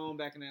was home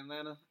back in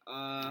Atlanta,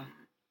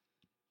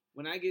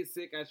 when I get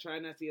sick, I try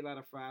not to eat a lot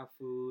of fried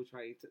food.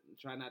 Try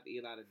not to eat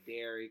a lot of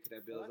dairy because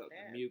that builds Fuck up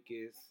that. the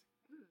mucus.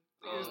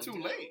 It's too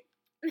late.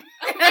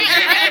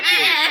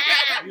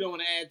 Exactly. You don't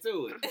want to add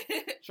to it.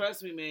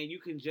 Trust me, man. You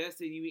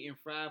congested, you eating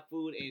fried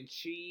food and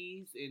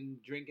cheese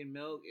and drinking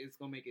milk, it's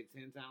gonna make it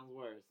 10 times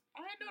worse.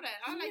 I didn't know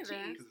that. I like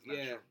Neither. cheese.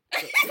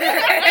 Because it's not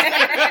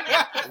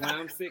Yeah. When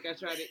I'm sick, I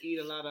try to eat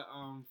a lot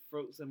of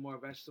fruits and more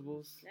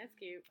vegetables. that's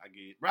cute. I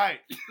get it.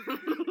 Right.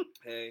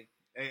 Hey,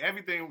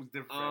 Everything was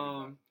different for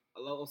everybody. I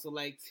also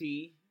like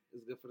tea.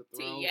 It's good for the throat.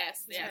 Tea,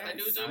 yes, I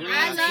do do. Green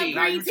I love tea.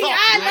 Now green you tea. talk. I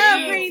love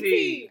Green green tea.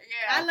 tea.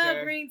 Yeah, I love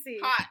Okay. green tea.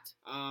 hot.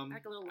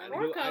 Like a little lemon.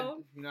 Or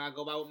cold. I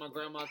go by what my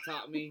grandma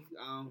taught me.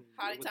 Hotty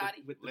with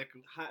toddy. with the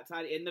Liquor. hot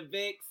toddy and the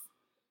Vicks.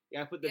 You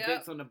gotta put the Yep.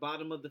 Vicks on the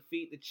bottom of the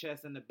feet, the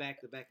chest, and the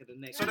back of the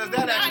neck. So does No,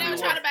 that I actually never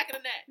tried the work? back of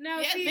the neck. No,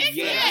 yeah, see, Vicks,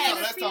 Yeah. yes.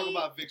 Let's talk feet-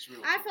 about Vicks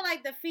real I quick. feel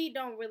like the feet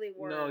don't really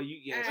work. No,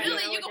 yes. Really,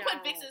 No, you it can put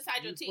don't. Vicks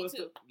inside your You tea supposed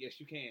too. to- yes,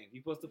 you can. You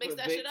supposed to Mix put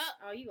that Vicks. shit up.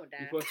 Oh, you gonna You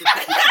die. supposed to.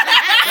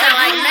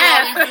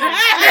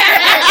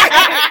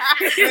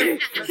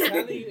 I'm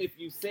telling you, if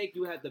you sick,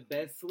 you have the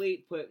best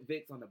sleep. Put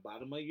Vicks on the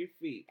bottom of your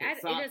feet. Put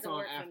It socks doesn't on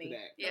work for after me.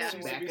 that. Yeah.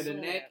 Back of the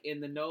neck, in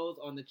the nose,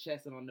 on the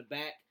chest, and on the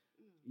back.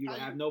 You How don't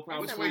you- have no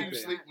problem Which way you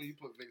sleeping. sleep when you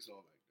put Vicks on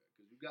like that?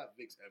 Because you got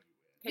Vicks everywhere.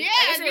 Yeah, I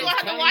you gonna have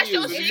to telling wash you,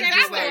 your so sheets you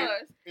just like-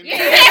 afterwards. In Yeah,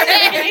 the-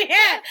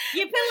 yeah.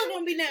 Your pillow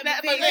gonna be nothing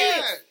That- but but big.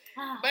 Yeah.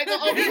 But go You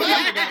over.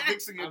 got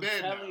Vicks in your I'm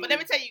bed now. telling But let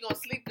me tell you, you're gonna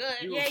sleep good.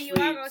 You Yeah, will you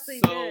are gonna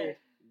sleep so good.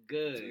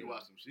 good. So you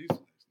watch some sheets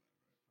next night.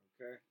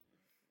 Okay.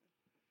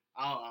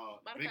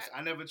 Matter of Vicks. fact-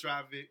 I never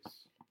tried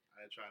Vicks.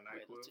 I didn't try Wait,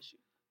 NyQuil. let's tissue.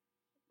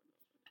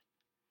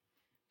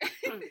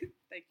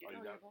 Thank you. Oh,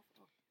 you got it?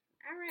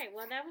 All right.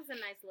 Well, that was a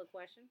nice little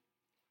question.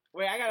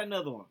 Wait, I got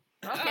another one.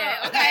 Okay,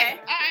 okay. okay.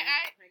 All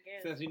right. I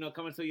guess. Since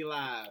coming to you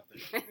live.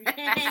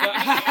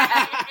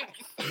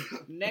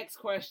 Next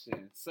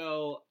question.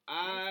 So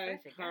I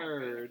Next question.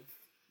 heard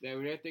that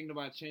they're thinking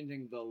about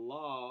changing the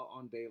law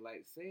on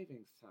daylight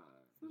savings time.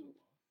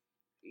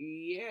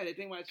 Yeah, they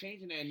think about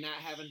changing that and not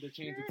having to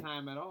change the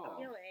time at all.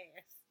 Your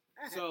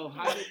ass. So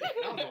how did? That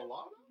was a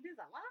lot. There's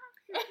a lot.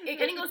 It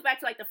kind of goes back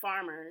to like the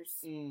farmers.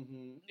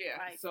 Mm-hmm. Yeah.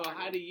 Like, So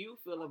how do you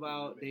feel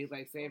about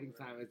daylight savings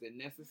time? Is it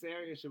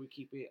necessary, or should we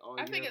keep it all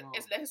I year think long?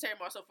 it's necessary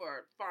more so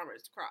for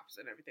farmers, crops,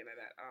 and everything like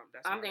that.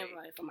 That's I'm how thinking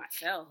they- like for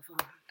myself.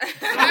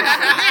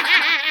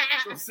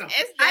 So,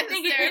 I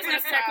think it is for the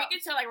necessary. You crops. can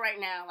tell like right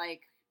now,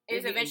 like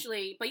it's Mhm.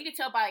 eventually, but you can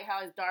tell by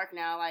how it's dark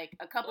now. Like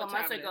a couple of What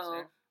months time it is, ago,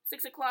 yeah.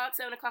 6 o'clock,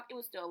 7 o'clock, it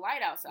was still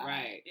light outside.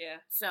 Right. Yeah,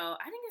 So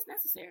I think it's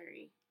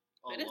necessary.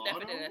 it is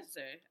definitely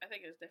necessary. I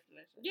think it's definitely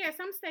necessary. Yeah,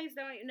 some states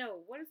don't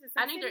know. What is it?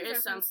 I think there cities is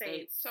or some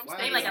states. Some Why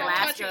states, is it like some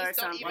Alaska countries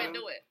or don't even something?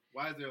 do it.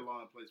 Why is there a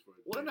law in place for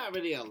it? Well, not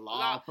really a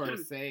law per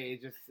se.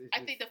 It's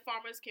I think the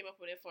farmers came up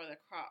with it for the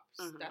crops.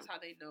 That's how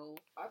they know.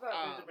 I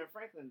thought Benjamin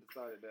Franklin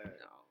started that.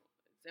 No,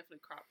 it's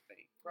definitely crop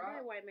thing.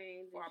 That white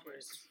man. do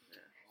Farmers. shit.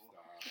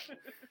 Yeah.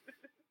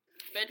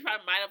 Benjamin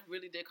might have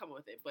really did come up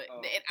with it, but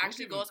Oh, it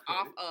actually don't goes give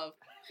him off of.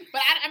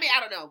 But I mean, I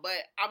don't know, but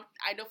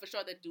I know for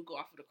sure they do go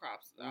off of the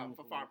crops for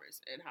Mhm.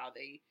 farmers and how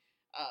they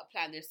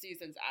plan their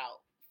seasons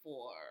out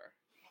for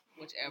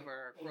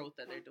whichever growth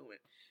that they're doing.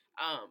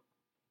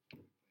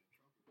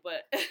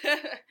 But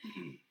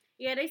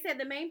Yeah, they said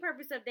the main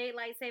purpose of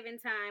daylight saving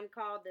time,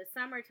 called the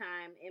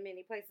summertime in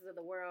many places of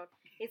the world,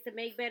 is to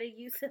make better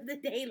use of the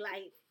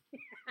daylight.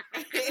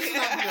 There's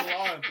not be a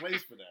law in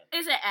place for that.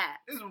 It's an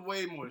act. There's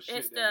way more shit.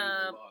 It's that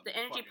needs a law the than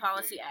Energy fucking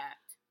Policy thing. Act.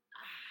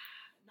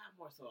 Not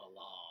more so a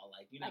law.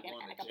 Like you're not Like a-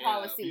 going like to a jail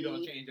policy. if you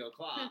don't change your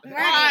clock.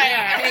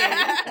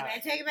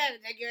 Right. Take it back.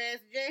 Take your ass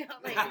to jail.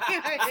 We need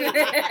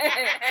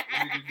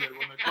to get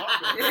when the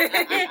clock goes. Run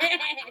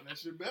that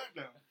shit back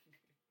down.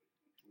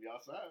 We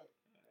outside.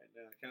 Alright,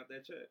 now count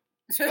that check.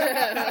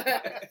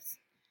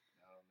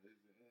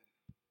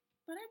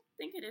 But But I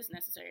think it is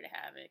necessary to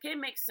have it. It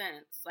makes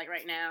sense. Like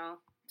right now,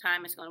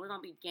 we're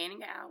gonna be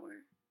gaining an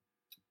hour.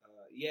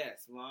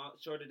 Yes,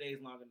 shorter days,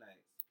 longer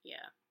nights.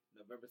 Yeah.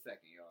 November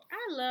 2nd, y'all.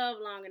 I love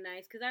longer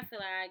nights because I feel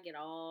like I get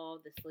all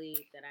the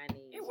sleep that I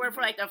need. It worked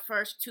for like the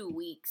first 2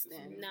 weeks.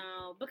 Then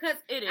No, because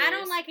it is. I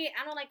don't like it.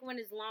 I don't like when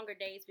it's longer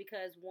days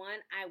because one,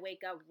 I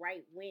wake up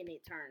right when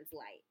it turns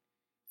light,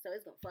 so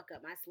it's gonna fuck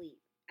up my sleep.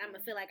 I'm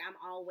gonna feel like I'm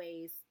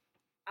always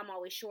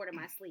short of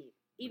my sleep,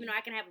 even though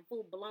I can have a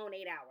full blown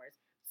 8 hours.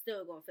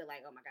 Still gonna feel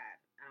like, oh my god,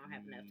 I don't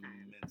have enough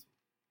time. Mental.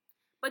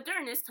 But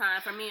during this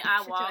time, for me, I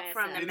Shut your walk ass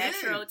from up. the It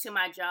metro is. to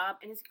my job,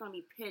 and it's gonna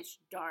be pitch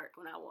dark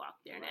when I walk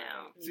there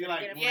now. See,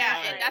 like, Get a Yeah,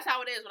 flashlight. and that's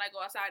how it is when I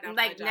go outside. Now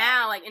Like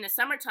now, like in the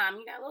summertime,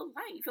 you got a little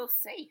light. You feel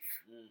safe.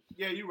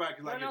 Yeah, you're right.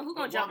 Cause I like, don't know who if-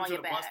 gonna jump walking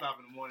on to your the bus back. stop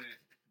in the morning.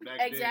 Back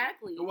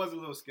Exactly. Then, it was a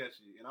little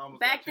sketchy, and I almost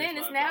Back got then,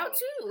 chased it's by a now dog.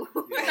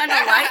 too. Yeah. Got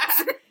no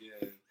lights.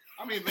 Yeah.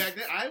 I mean, back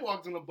then I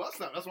walked on the bus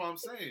stop. That's what I'm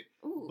saying.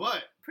 Ooh,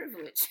 But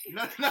privilege.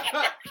 no,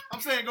 I'm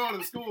saying going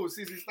to school with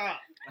CC Stop.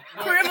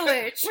 But-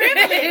 Privilege.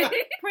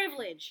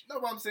 Privilege.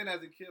 No, but I'm saying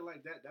as a kid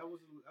like that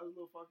was a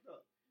little fucked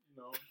up. You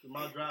know, 'cause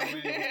my drive lane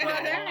was Well,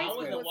 kinda that long. I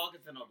wasn't was-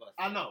 walking to no bus.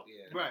 I know.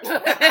 Yeah. Right.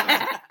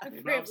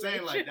 Privilege. But I'm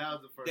saying like that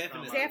was the first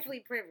Definitely. time I Definitely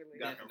privilege.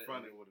 got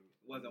confronted with it.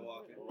 Wasn't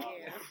walking.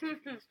 Yeah.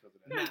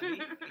 Not me.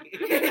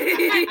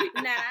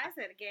 Nah, I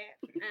said a cat.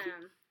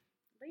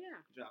 But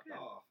yeah. Dropped Okay.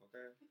 off,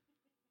 okay?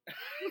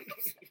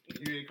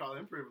 You didn't call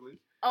him privilege.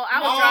 Oh, I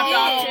was dropped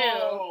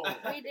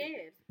off too. We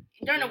did.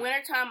 During the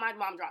wintertime, my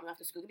mom dropped me off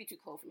to school. It'd be too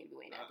cold for me to be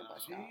waiting at the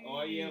bus stop.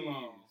 All year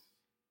long.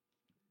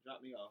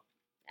 Drop me off.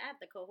 I have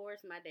to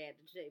coerce my dad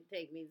to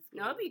take me to school.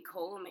 No, it'd be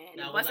cold, man.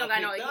 Now, The bus was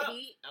I don't got no picked up?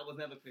 heat. I was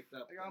never picked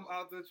up. Like I'm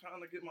out there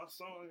trying to get my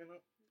song, you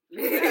know.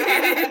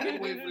 And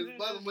Wait for this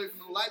bus, wait for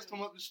the lights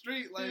come up the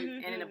street, like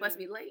then the bus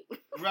be late.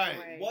 right.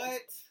 Right.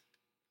 What?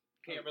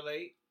 Can't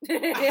relate.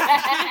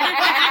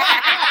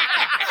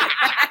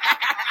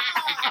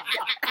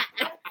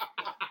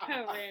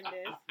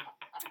 Horrendous.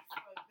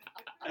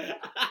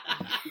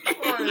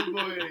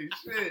 Boy,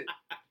 shit.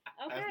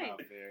 That's Okay.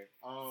 not fair.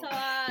 So,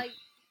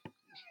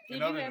 did in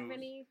you other have news-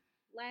 any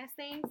last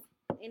things?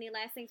 Any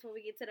last things before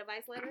we get to the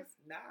vice letters?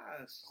 Nah.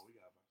 Oh, we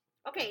got.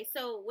 Okay,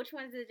 so which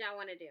ones did y'all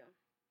want to do?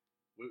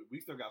 We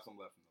still got some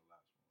left in the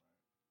last one,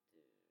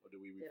 right? Or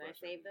did we Did I refresh?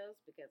 save those?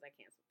 Because I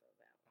canceled those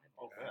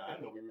out. Okay, I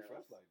didn't know we deleted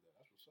those. refreshed like that.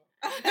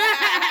 That's what's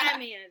up. I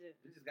mean, I just.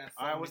 We just got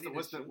All right, so what's the many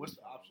to choose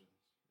from. option?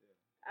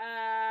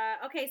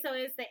 Okay, so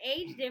it's the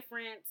age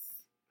difference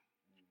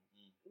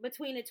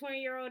between a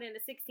 20-year-old and a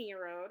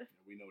 16-year-old. Yeah,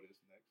 we know this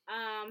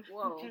next.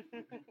 Whoa.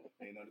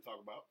 Ain't nothing to talk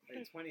about.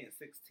 Like 20 and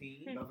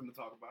 16. Nothing to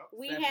talk about.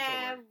 we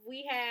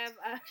Statutory. have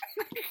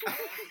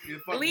Give a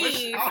fuck what Leave.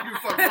 she- I don't give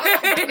a fuck what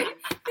she says.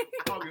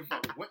 I don't give a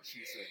fuck what she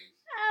says.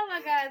 oh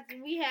my god,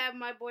 we have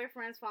my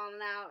boyfriend's falling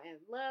out in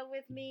love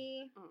with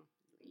me,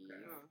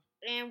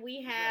 and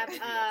we have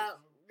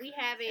we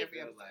have a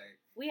Every other Like,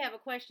 we have a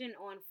question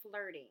on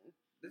flirting.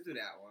 let's do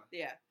that one.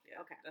 Yeah.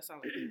 Okay. That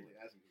sounds like Really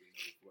asking me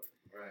to know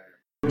what. Right.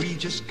 We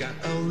just got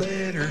a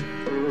letter.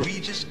 We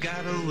just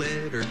got a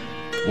letter.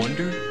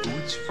 Wonder who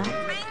it's from.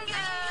 We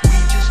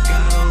just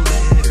got a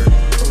letter.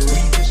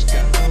 We just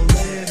got a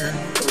letter.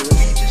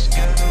 We just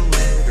got a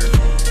letter.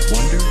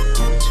 Wonder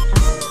who it's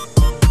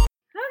from.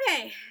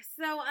 Okay,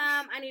 so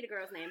I need a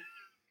girl's name.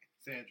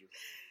 Sandra.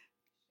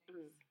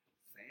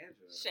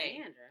 Sandra.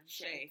 Shay. Sandra.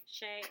 Shay.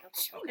 Shay.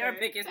 Okay. Never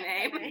pick his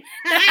name.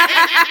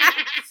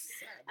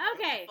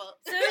 Okay,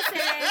 so it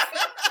says.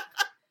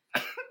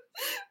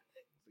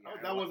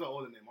 That was an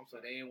older name. I'm So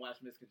sorry. they ain't watch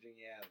Miss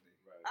Congeniality.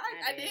 Right.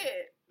 I I did.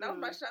 did. That was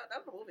my Mm. shot.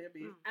 That was a movie. It'd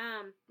be.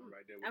 I'm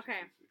right there with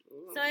Okay.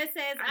 you. So it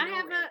says I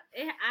know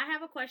I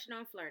have a question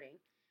on flirting.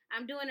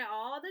 I'm doing it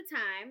all the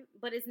time,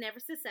 but it's never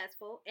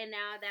successful. And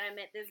now that I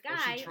met this Oh,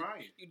 guy, she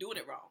trying. You doing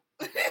it wrong.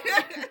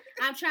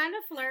 I'm trying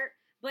to flirt,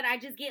 but I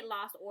just get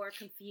lost or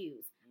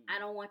confused. I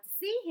don't want to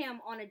see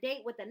him on a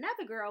date with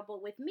another girl,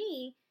 but with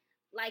me,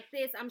 like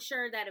this, I'm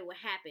sure that it will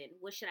happen.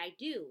 What should I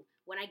do?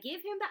 When I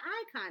give him the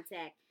eye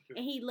contact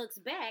and he looks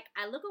back,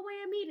 I look away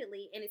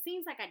immediately, and it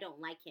seems like I don't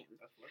like him.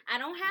 I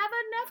don't have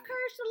enough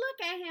courage to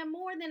look at him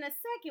more than a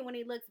second when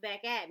he looks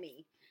back at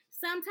me.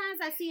 Sometimes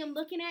I see him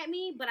looking at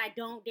me, but I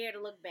don't dare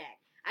to look back.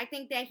 I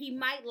think that he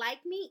might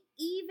like me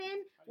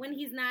even when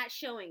he's not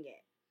showing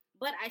it.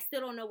 But I still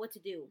don't know what to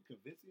do.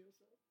 Convincing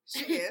yourself?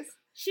 She is.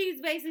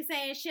 She's basically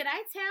saying, should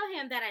I tell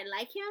him that I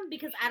like him?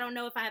 Because I don't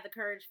know if I have the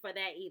courage for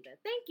that either.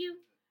 Thank you.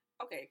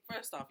 Okay,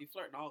 first off, you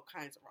flirting all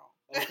kinds of wrong.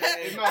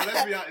 Okay. No,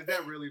 let's be honest. Is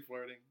that really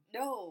flirting?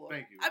 No.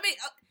 Thank you. I mean,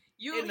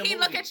 In the he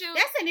look movies. at you.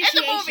 That's in the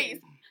initiation.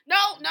 movies.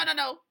 No.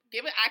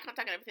 Give it eye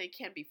contact and everything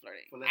can be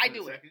flirting. For less I than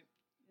do a it. second?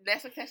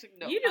 That's a technique.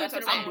 No. You do it That's to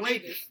what the I'm I'm wrong saying.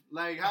 blinking.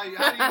 Like, how do you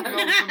know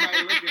somebody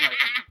looking like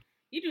you?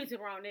 You do it to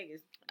the wrong niggas.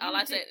 All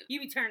I said-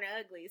 You be turning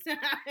uglies.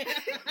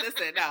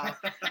 Listen, no.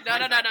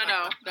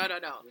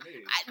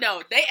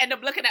 No, they end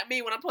up looking at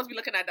me when I'm supposed to be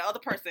looking at the other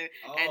person.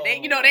 And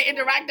they, they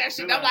interact that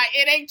shit. I'm like,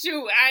 it ain't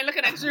you. I ain't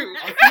looking at you.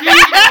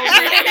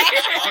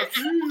 I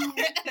see you.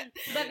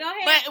 But go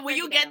ahead. But when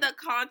you break get it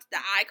down. the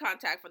eye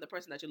contact from the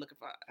person that you're looking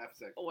for, Half a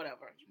second. or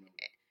whatever, Just remember.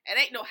 It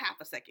ain't no half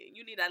a second.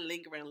 You need that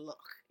lingering look.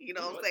 You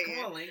know what I'm saying?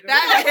 Come on, linger.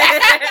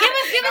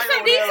 Give us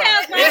some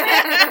details, Robin.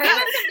 Give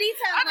us some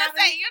details, I'm just Robin.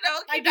 saying,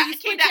 Like, keep do that, you keep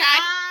squint that your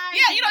eye. eyes?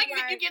 Yeah,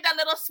 Do you get that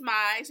little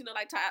smize,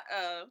 like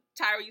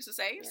Tyra used to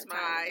say, Yeah,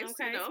 smize,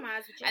 Okay,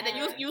 smiles with your and then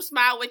eyes. you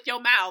smile with your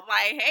mouth,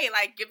 like, hey,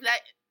 like give that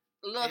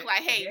look, like,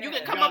 hey, you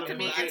can come up to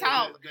me and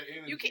talk.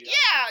 You can,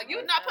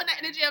 you're not putting that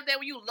energy up there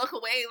when you look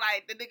away,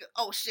 like the nigga.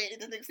 Oh shit,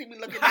 the nigga see me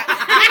looking back.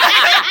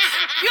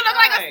 You look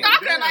like a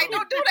stalker, like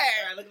don't do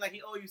that. Right, looking like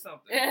he owe you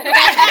something.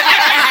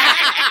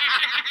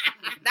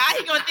 Now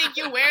he gonna think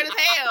you weird as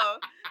hell.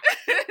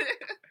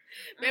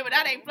 Man, but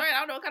that ain't flirting. I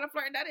don't know what kind of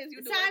flirting that is. You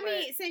So, doing? I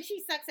mean, since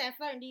she sucks at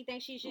flirting, do you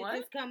think she should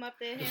just come up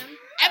to him?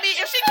 I mean,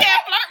 if she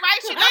can't flirt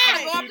right, she not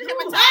gonna go up to him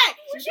and talk.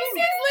 She just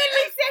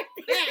literally said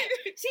that.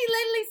 She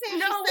literally said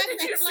No, she what sucks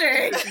did you at say?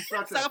 flirting. She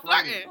sucks So at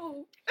flirting.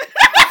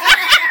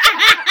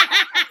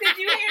 Did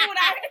you hear what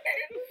I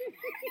heard?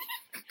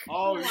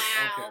 Oh, Wow.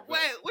 okay.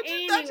 Wait, what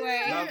you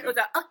Anyway. thought? It was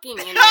a ucking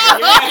in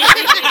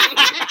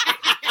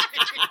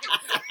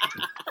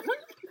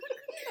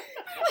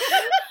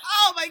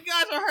Oh my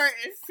gosh, I'm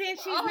hurting.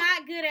 Since she's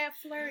not good at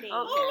flirting,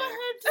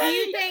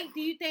 Okay.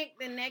 do you think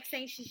the next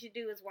thing she should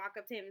do is walk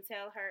up to him and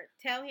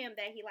tell him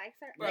that he likes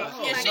her? Bro,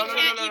 No. if she No, no,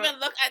 can't no, no. even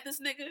look at this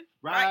nigga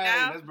Right,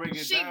 now, let's bring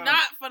it she down.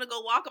 not gonna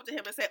go walk up to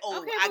him and say, "Oh,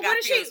 Okay, I but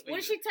got feelings for what you."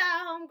 if she tell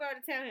her homegirl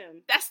to tell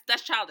him? That's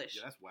childish.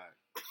 Yeah, that's whack.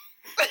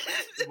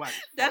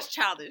 That's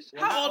childish.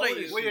 Well, how old are is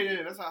you? she? Well,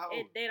 yeah, that's how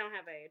old. They don't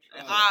have age. You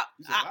said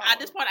how At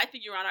this old? point, I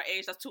think you're on our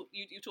age. That's too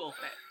you too old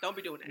for that. Don't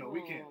be doing that. No,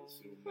 we can't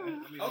assume that. I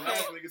mean, Okay.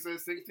 last nigga said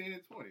 16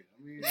 and 20.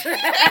 I mean, it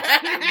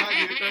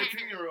might be a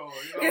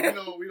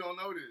 13-year-old. We don't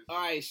know this. All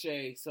right,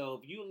 Shay. So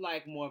if you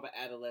like more of an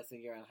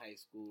adolescent, you're in high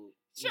school.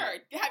 Sure,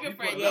 have your You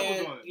friend. put do it.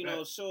 levels Yeah, on it, you know,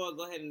 man. sure.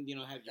 Go ahead and have your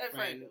Let friend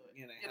friend. do it,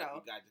 You know, you help know.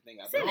 you guide your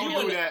thing out. So But Don't if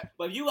you do in- that.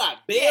 But if you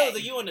got bills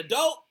and you an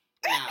adult,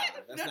 nah,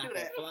 that's Don't not do gonna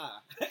that.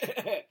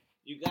 fly.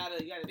 You gotta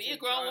Be take a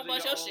grown charge woman,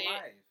 of your your own shit.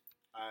 life.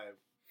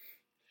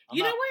 I'm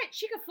You know not- what?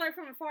 She could flirt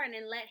from afar and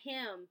then let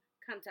him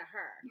come to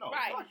her. No,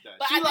 Right. fuck that.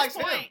 But She at likes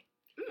this point,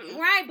 him.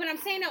 Right, but I'm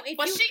saying though, if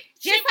but you she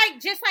just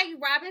like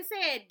Robin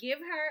said, give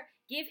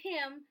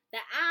him the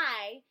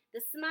eye,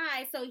 the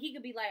smile, so he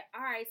could be like,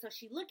 all right, so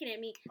she looking at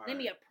me, let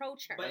me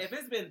approach her. But if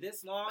it's been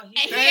this long, and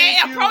he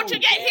Thank ain't you.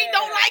 approaching yet. He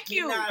don't like He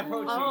you. not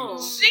approaching Oh.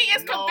 you. She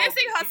is No,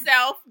 convincing but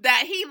herself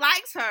that he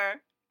likes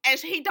her, and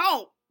he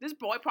don't. This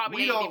boy probably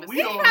We ain't don't- even we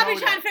seen He's don't probably know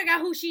trying that. to figure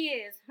out who she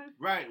is.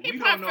 Right. He we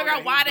probably don't know figure that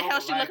out why he the hell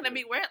don't she like looking at her.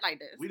 me weird like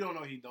this. We don't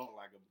know he don't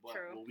like her, but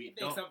True. what we He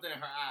don't. thinks something in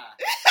her eye.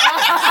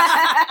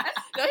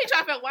 No, he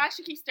trying to figure out why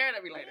she keep staring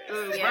at me like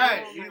that. Yeah.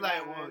 Right. Oh He's my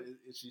like, God. well,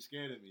 is she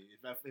scared of me?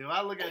 If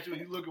I look at you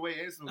and you look away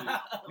instantly,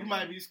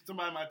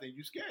 somebody might think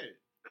you scared.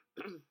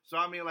 So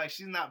I mean, like,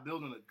 she's not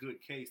building a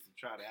good case to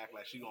try to act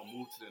like she gonna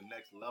move to the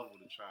next level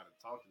to try to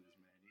talk to this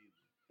man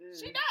either.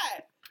 She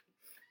not.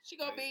 She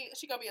gonna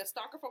be a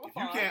stalker from If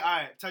you afar. can't, all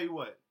right, tell you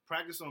what,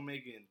 practice on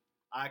making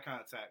eye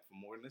contact for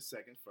more than a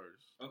second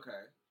first,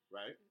 Okay.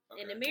 right?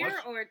 In the Okay.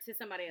 mirror Once- or to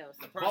somebody else?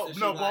 The person Both, she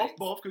no, likes.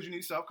 both, because you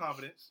need self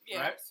confidence, Yes,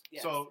 right?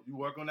 yes. So you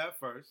work on that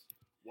first.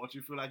 Once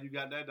you feel like you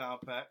got that down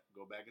pat,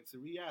 go back into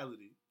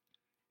reality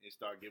and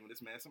start giving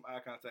this man some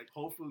eye contact.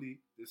 Hopefully,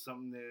 there's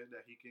something there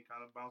that he can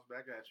kind of bounce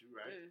back at you,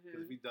 right?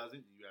 Because if he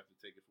doesn't, you have to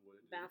take it for what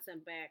it is.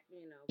 Bouncing back,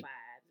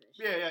 vibes. And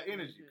shit. Yeah,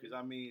 energy. Mhm. Because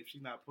I mean, if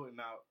she's not putting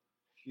out,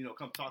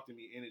 come talk to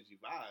me energy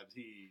vibes,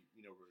 he,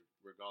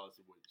 regardless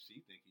of what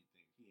she think, he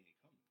ain't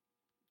coming.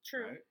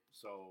 True. Right?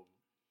 So,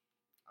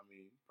 I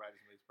mean, practice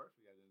makes perfect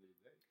at the end of the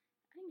day.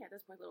 I think at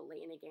this point, a little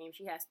late in the game,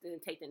 she has to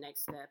take the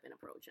next step and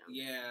approach him.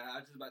 Yeah, I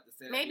was just about to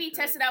say that. Maybe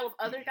because- test it out with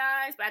other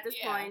guys, but at this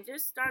Yeah. point,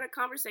 just start a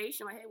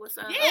conversation like, "Hey, what's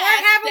up? Or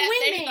have a there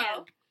you wingman.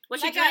 go.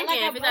 What you Like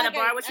drinking? If it's at a like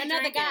bar, what you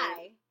another drinking?"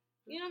 guy.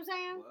 You know what I'm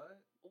saying?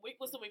 What?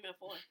 What's the wingman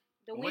for?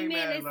 The Wingman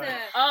wingman is like- the,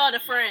 Oh, the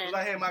It's friend.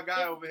 like, hey, my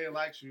guy over here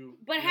likes you.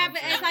 but You know have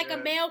what it I'm as saying? like a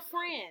Yeah. male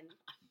friend.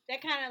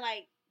 That kind of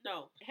like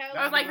No. helps.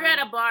 Or it's like you're at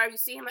a bar, you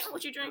see him, like, "Oh,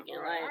 what you drinking?"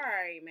 All Like,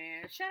 right,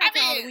 man. Shout I out to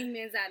all the mean,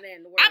 wingmans out there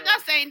in the world. I'm not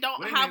saying don't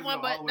Wingmans have go one,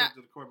 all but the way not, up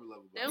to the corporate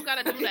level. they don't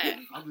gotta do that.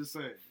 I'm just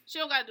saying. She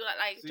don't gotta do that.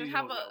 Like, just CEOs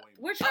have got a. wingmans.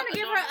 We're trying to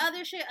give her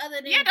other shit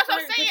other than Yeah, that's what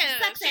I'm flirt 'cause saying.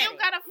 She, sucks She at don't it.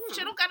 gotta.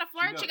 She don't gotta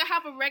flirt. does. She can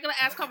have a regular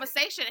ass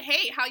conversation.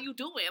 Hey, how you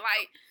doing?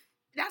 Like,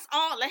 that's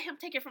all. Let him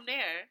take it from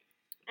there.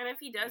 and if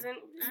he doesn't,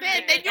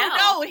 Then you L.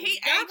 know he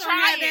Y'all ain't gonna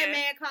have that trying.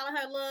 man calling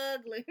her little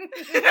ugly.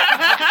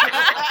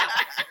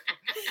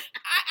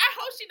 I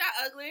hope she not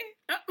ugly.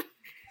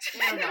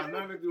 It ain't got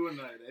nothing to do with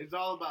none of that. It's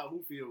all about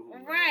who feel who.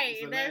 Right,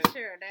 So that's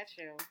true. That's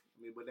true.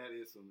 I mean, but that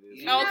is some.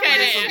 Okay, then.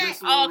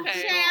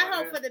 Okay. Shay, I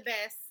hope for the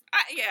best.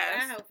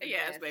 Yes, I hope for the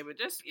yes, best. baby.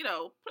 Just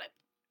play.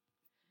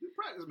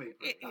 Practice make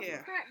perfect.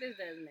 Yeah. Practice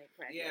doesn't make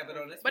practice. Yeah, but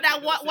on this But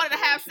that particular one and a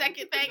half situation,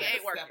 second thing you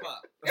ain't gotta working.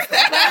 Step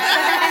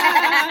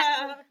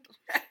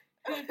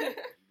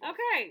up.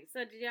 Okay,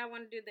 so did y'all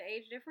want to do the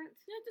age difference?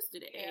 Yeah, just do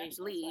the Yeah, age, that's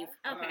leave.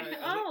 fine. Okay. All right.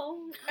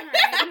 Oh, all right.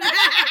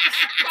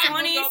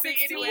 20, Gonna be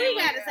 16. anyway. We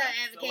gotta start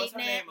So what's advocating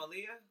her that. name,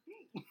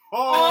 Aaliyah?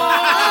 Oh!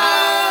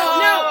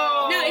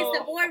 No, it's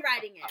the boy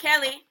writing it.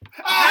 Kelly.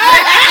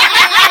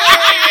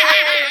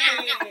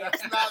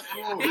 That's not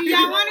cool. Do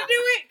y'all want to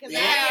do it? 'Cause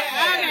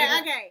Yeah.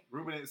 okay.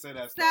 Ruben, say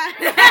that Stop.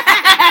 stuff.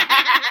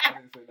 I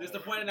didn't say that. Just to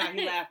point it out,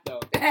 he laughed though.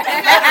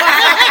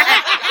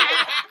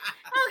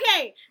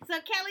 Okay, so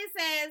Kelly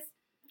says,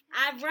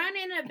 I've run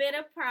into a bit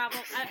of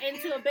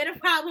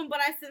problem, but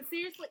I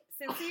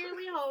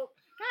sincerely hope.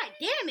 God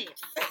damn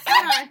it!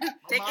 Hold on.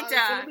 Take your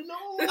time.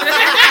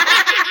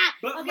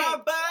 But Okay. my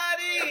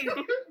body,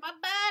 My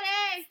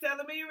body. is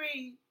telling me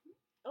read.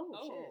 Oh,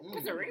 Oh.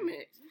 That's a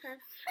remix.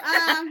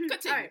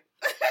 Continue. all right.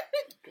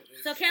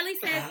 So Kelly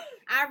says,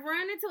 I've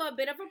run into a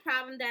bit of a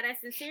problem that I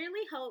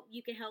sincerely hope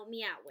you can help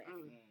me out with.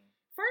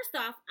 First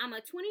off, I'm a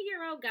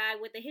 20-year-old guy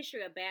with a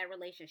history of bad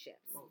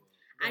relationships.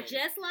 I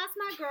just lost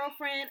my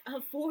girlfriend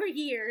of 4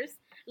 years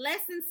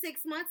less than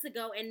 6 months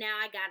ago, and now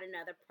I got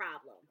another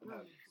problem.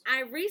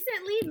 I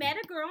recently met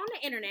a girl on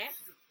the internet.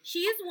 She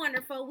is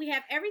wonderful. We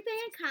have everything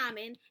in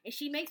common, and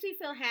she makes me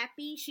feel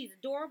happy. She's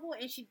adorable,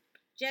 and she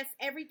just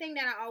everything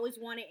that I always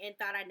wanted and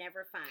thought I'd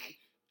never find.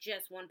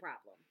 Just one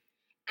problem.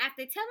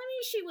 After telling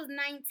me she was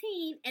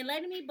 19 and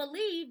letting me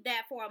believe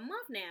that for a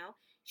month now,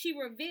 she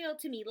revealed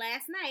to me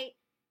last night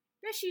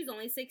that she's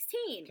only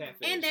 16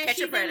 Catfish. and that Catch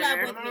she's a in love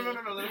predator. with me.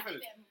 No. Let me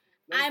finish.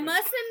 I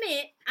must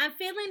admit, I'm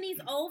feeling these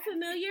old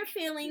familiar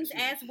feelings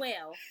as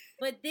well,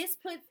 but this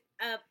puts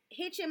a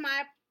hitch in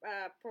my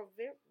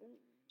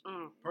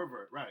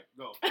Pervert, right?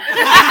 Go.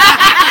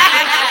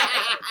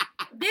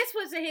 This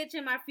was a hitch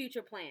in my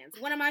future plans.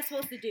 What am I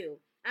supposed to do?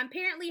 I'm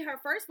apparently her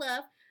first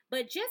love,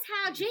 but just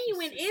how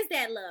genuine is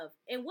that love?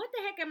 And what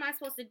the heck am I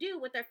supposed to do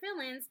with her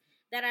feelings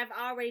that I've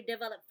already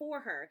developed for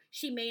her?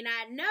 She may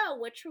not know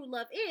what true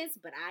love is,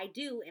 but I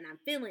do, and I'm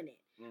feeling it.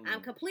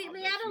 I'm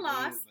completely at a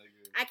loss.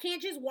 I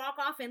can't just walk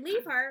off and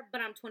leave her,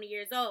 but I'm 20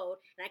 years old,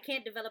 and I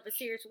can't develop a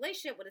serious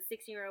relationship with a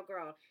 16-year-old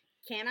girl.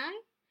 Can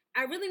I?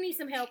 I really need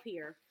some help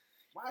here.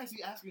 Why is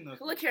he asking us?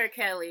 Look here,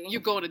 Kelly.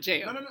 You go to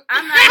jail. No.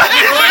 I'm not a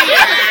lawyer,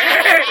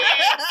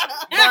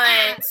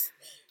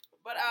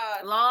 But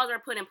but laws are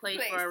put in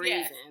place for a reason.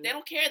 yes. They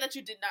don't care that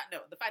you did not know.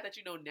 The fact that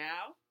you know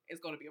now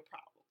is going to be a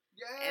problem.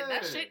 Yeah. And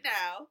that shit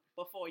now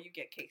before you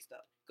get cased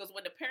up. Because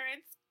when the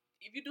parents,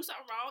 if you do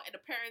something wrong and the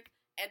parents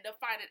end up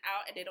finding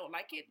out and they don't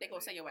like it, they're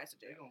going to send your ass to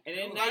jail. And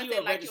then Whether now they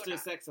you're a like you or registered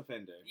not. sex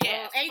offender.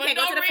 Yes. And you for can't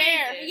go no to the reason.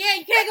 fair. Yeah,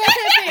 you can't go to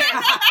the fair.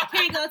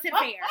 Can't go to the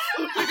fair.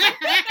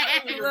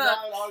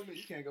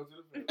 You can't go to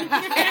the fair.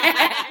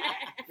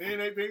 They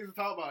things to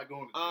talk about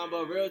going to jail.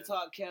 But real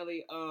talk,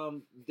 Kelly,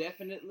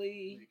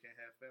 definitely, You can't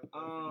have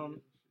family.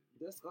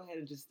 let's go ahead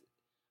and just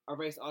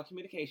erase all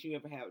communication you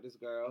ever had with this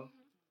girl.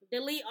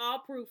 Delete all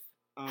proof.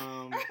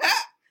 Y'all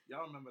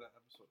remember that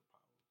episode of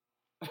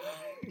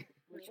Power?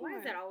 Why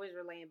is that always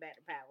relaying back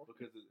to power?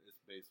 Because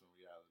it's based on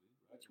reality.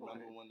 Right? Which one?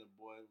 Remember when the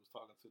boy was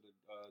talking to the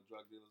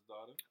drug dealer's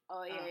daughter?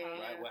 Oh, yeah.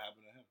 Right? What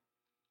happened to him?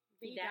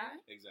 He died?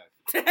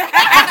 Exactly.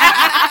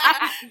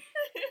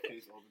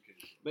 Case over case.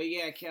 But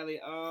yeah, Kelly,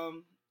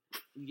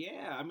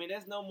 yeah, I mean,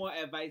 there's no more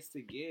advice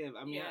to give.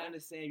 I mean, Yeah. I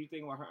understand you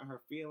think about hurting her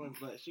feelings,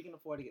 but she can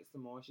afford to get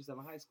some more. She's still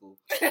in high school.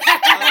 Shit.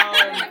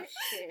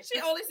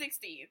 She's only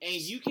 16. And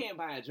you can't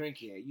buy a drink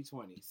yet. You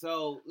 20.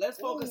 So let's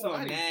focus Ooh,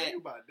 on I didn't that.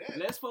 think about that.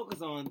 Let's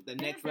focus on the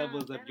next That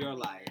levels sounds- of your that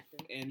life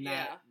sounds and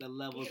Yeah. not the You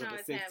levels can of a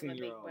always have a big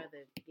 16-year-old.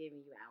 brother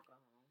giving you alcohol.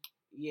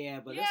 Yeah,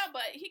 but Yeah,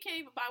 but he can't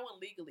even buy one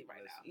legally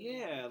right now.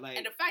 yeah, like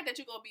And the fact that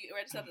you're going to be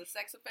registered as a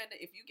sex offender,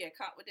 if you get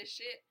caught with this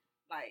shit,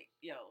 like,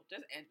 yo,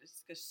 just end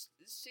this. Because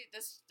this shit,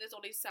 this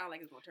only sound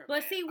like it's going to turn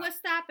But bad. see, what's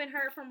stopping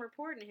her from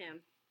reporting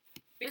him?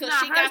 Because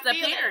not she hers, got the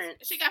feelings.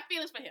 parents. She got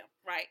feelings for him,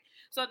 right?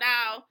 So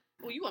now,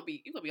 well, you gonna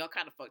be all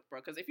kind of fucked, bro.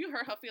 Because if you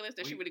hurt her feelings,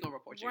 then she really gonna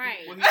report you.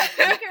 Right. Well,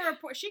 She can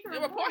report. She can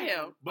You report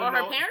him. Or But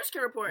her no, parents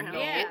can report him. No,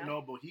 Yeah.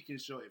 no, but he can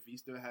show if he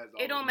still has.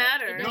 It don't the-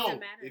 matter. It No, doesn't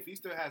matter. if he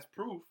still has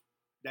proof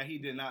that he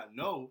did not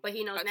know. But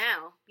he knows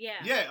now. Yeah.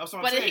 Yeah, that's what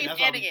I'm But saying. he's That's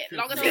why ending I'm it.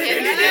 Long as confused. he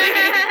ends it.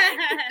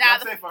 Now, Now,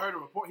 I'm saying for her to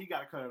report, he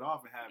got to cut it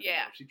off and have.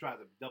 Yeah. If she tries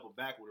to double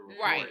back with a report,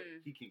 Right.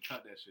 he can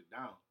cut that shit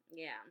down.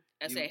 Yeah.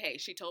 and say, hey,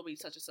 she told me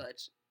such and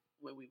such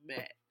when we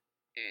met,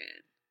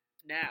 and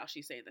now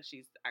she's saying that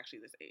she's actually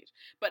this age.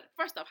 But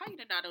first off, how you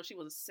did not know she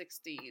was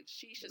 16?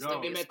 She should still No.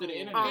 be They in met through the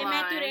school. internet. They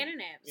met through the Online.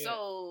 internet. Yeah.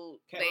 So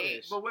they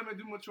Catfish. But women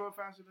do mature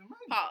faster than men.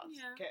 pause.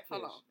 Yeah. catfish.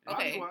 Hold on.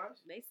 Okay.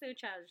 Body-wise. They still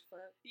childish as fuck.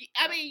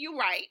 I mean, you're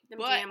right, Them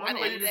but GMOs. at I'm the gonna end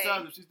you of the day,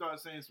 decide if she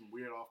starts saying some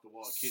weird off the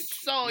wall kid shit.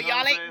 so You know y'all what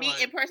I'm ain't saying? meet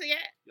Like, in person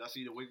yet? Y'all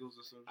see the Wiggles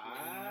or something?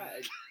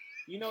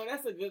 You know,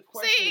 that's a good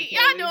question. See,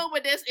 y'all Kelly. doing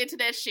with this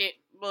internet shit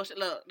bullshit.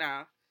 Look,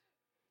 now,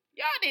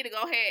 y'all need to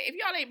go ahead. If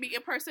y'all ain't meet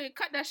in person,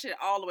 cut that shit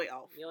all the way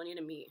off. You don't need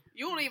to meet.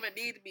 You don't even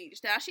need to meet.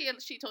 Now she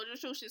told you the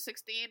truth. She's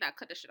 16. Now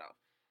cut that shit off.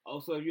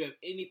 Also, if you have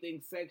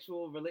anything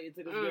sexual related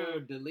to this Mm. girl,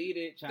 delete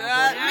it. Child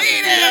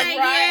Delete pornography. it,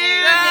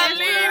 right. Child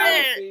Delete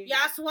pornography.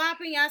 Y'all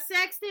swapping, y'all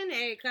sexting,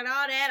 hey, cut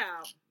all that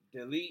off.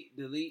 Delete.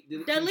 Delete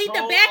the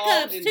Control, Alt,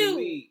 backups and too.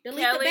 delete. Delete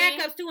Kelly, the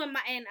backups too in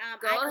my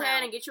Go iCloud.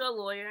 ahead and get you a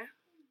lawyer.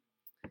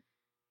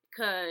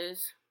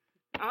 Cause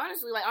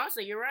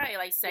honestly, you're right.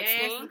 Like Gas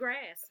sexting, is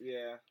grass.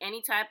 Yeah.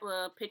 any type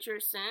of picture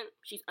sent,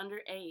 she's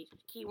underage.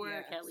 Keyword,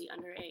 Yes. Kelly,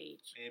 underage.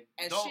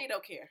 And don't- she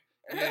don't care.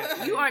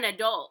 Yeah. You are an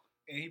adult.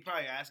 And he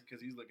probably asking because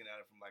he's looking at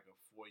it from like a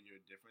 4-year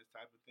difference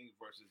type of thing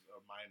versus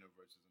a minor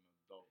versus an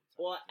adult.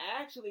 Well,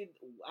 actually,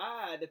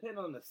 depend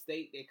on the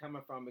state they're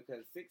coming from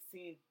because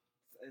 16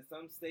 in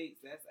some states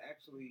that's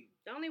actually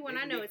The only one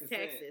they I can know get is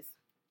consent. Texas.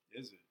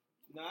 Is it?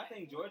 No, I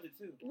think Georgia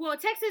too. Well,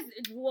 Texas.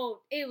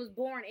 Well, it was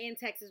born in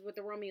Texas with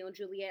the Romeo and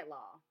Juliet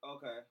law.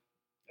 Okay,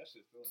 That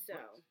shit's still in So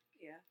place.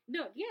 Yeah.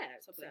 no, yeah.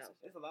 Some So places.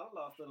 there's a lot of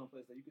laws still in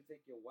place that you could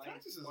take your wife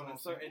Texas is on on a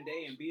certain some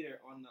day and beat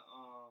her on the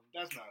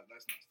That's not still in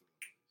place.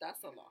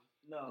 That's a law.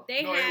 No.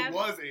 they No, have it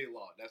was a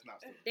law. That's not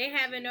still in they place.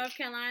 have in North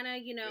Carolina.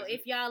 You know, Is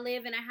it? if y'all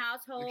live in a In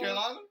household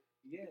Carolina?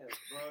 Yeah,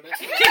 bro.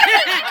 That's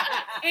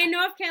in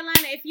North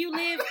Carolina, if you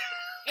live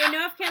in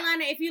North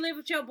Carolina, if you live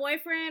with your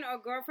boyfriend or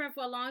girlfriend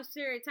for a long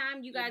period of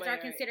time, you You're guys are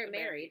married. considered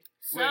You're married.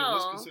 So, Wait,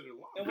 what's considered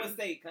law? in what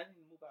state? Can I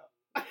move out?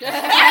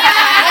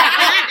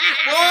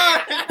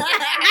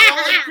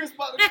 Boy, Chris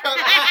about to cut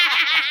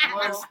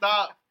out. Boy,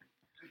 stop.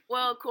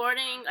 well,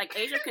 according, like,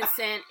 age of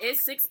consent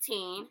is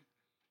 16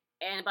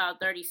 in about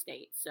 30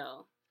 states.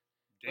 So,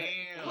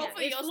 Damn.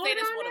 Hopefully Is your Florida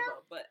state is on one of there?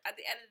 them. But at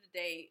the end of the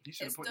day, He it's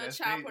should have put still that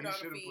child state. He should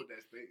have pornography. put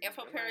that state. If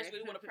her parents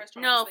really want to press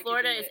charges, no, they can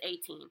Florida do is it.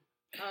 18.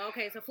 Oh,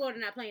 okay, so Florida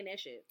not playing that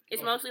shit.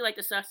 It's mostly like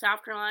the South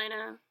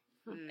Carolina,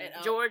 And,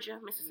 Georgia,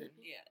 Mississippi.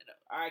 Yeah.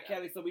 All right,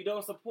 Kelly. So we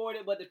don't support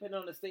it, but depending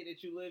on the state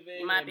that you live in,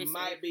 You might it be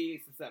might safe. be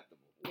susceptible.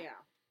 Yeah.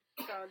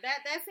 So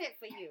that's it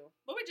for you.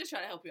 But we just try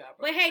to help you out,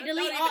 bro. But hey, Don't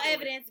delete even all do it.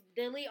 evidence,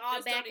 delete all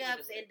Just don't even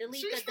backups, do it. and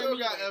delete She the still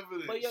got deleted.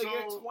 evidence. But yo, so,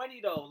 you're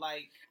 20 though.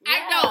 Like I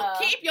know. Yeah.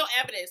 Keep your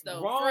evidence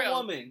though. wrong for real.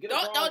 woman. Get a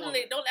Don't wrong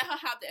woman. don't let her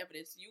have the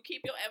evidence. You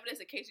keep your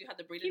evidence in case you have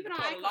to bring it Keep in it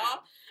the on court of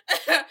law,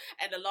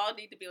 and the law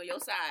need to be on your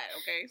side.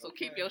 Okay, so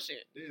keep Okay. your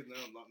shit. There's no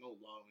law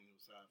on your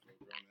side for a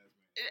grown ass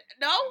man.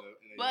 No, And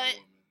a young but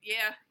woman.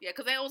 yeah,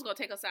 because they always gonna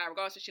take her side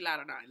regardless if she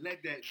lied or not. And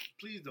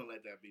please don't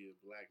let that be a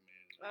black man.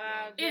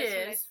 It Just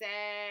wanna is.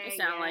 say, It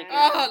sound like it.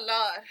 Oh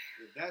Lord.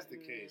 If that's the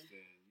case,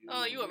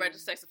 then You a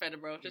registered sex offender,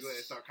 bro. You Just go ahead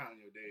and start counting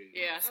your days.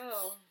 yeah.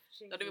 Oh,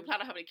 Don't even plan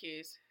on having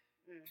kids.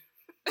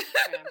 All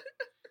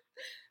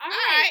All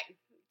right. right.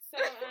 So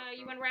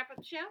you want to wrap up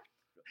the show?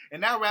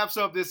 And that wraps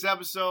up this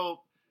episode.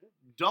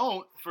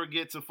 Don't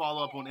forget to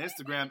follow up on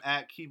Instagram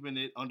at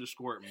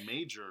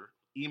keepingit_major.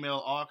 Email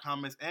all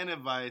comments and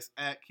advice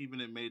at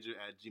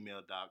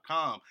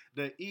keepingitmajor@gmail.com.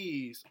 The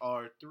E's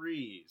are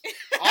 3s.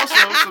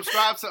 Also,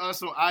 subscribe to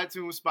us on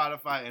iTunes,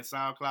 Spotify, and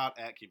SoundCloud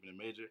at Keeping It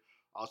Major.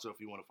 Also, if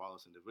you want to follow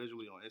us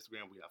individually on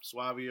Instagram, we have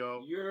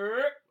Suavio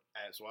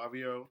at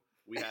Suavio.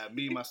 We have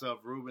me, myself,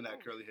 Ruben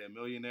at Curly Hair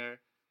Millionaire.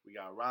 We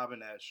got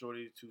Robin at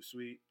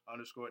Shorty2Sweet_,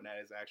 and that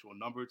is actual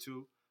number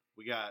 2.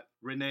 We got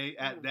Renee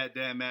at That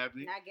Damn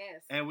Abney. I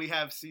guess. And we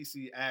have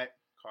Cece at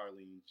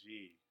Carlene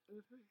G.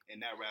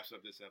 And that wraps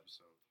up this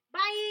episode. Bye.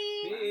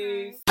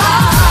 Peace.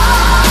 Oh,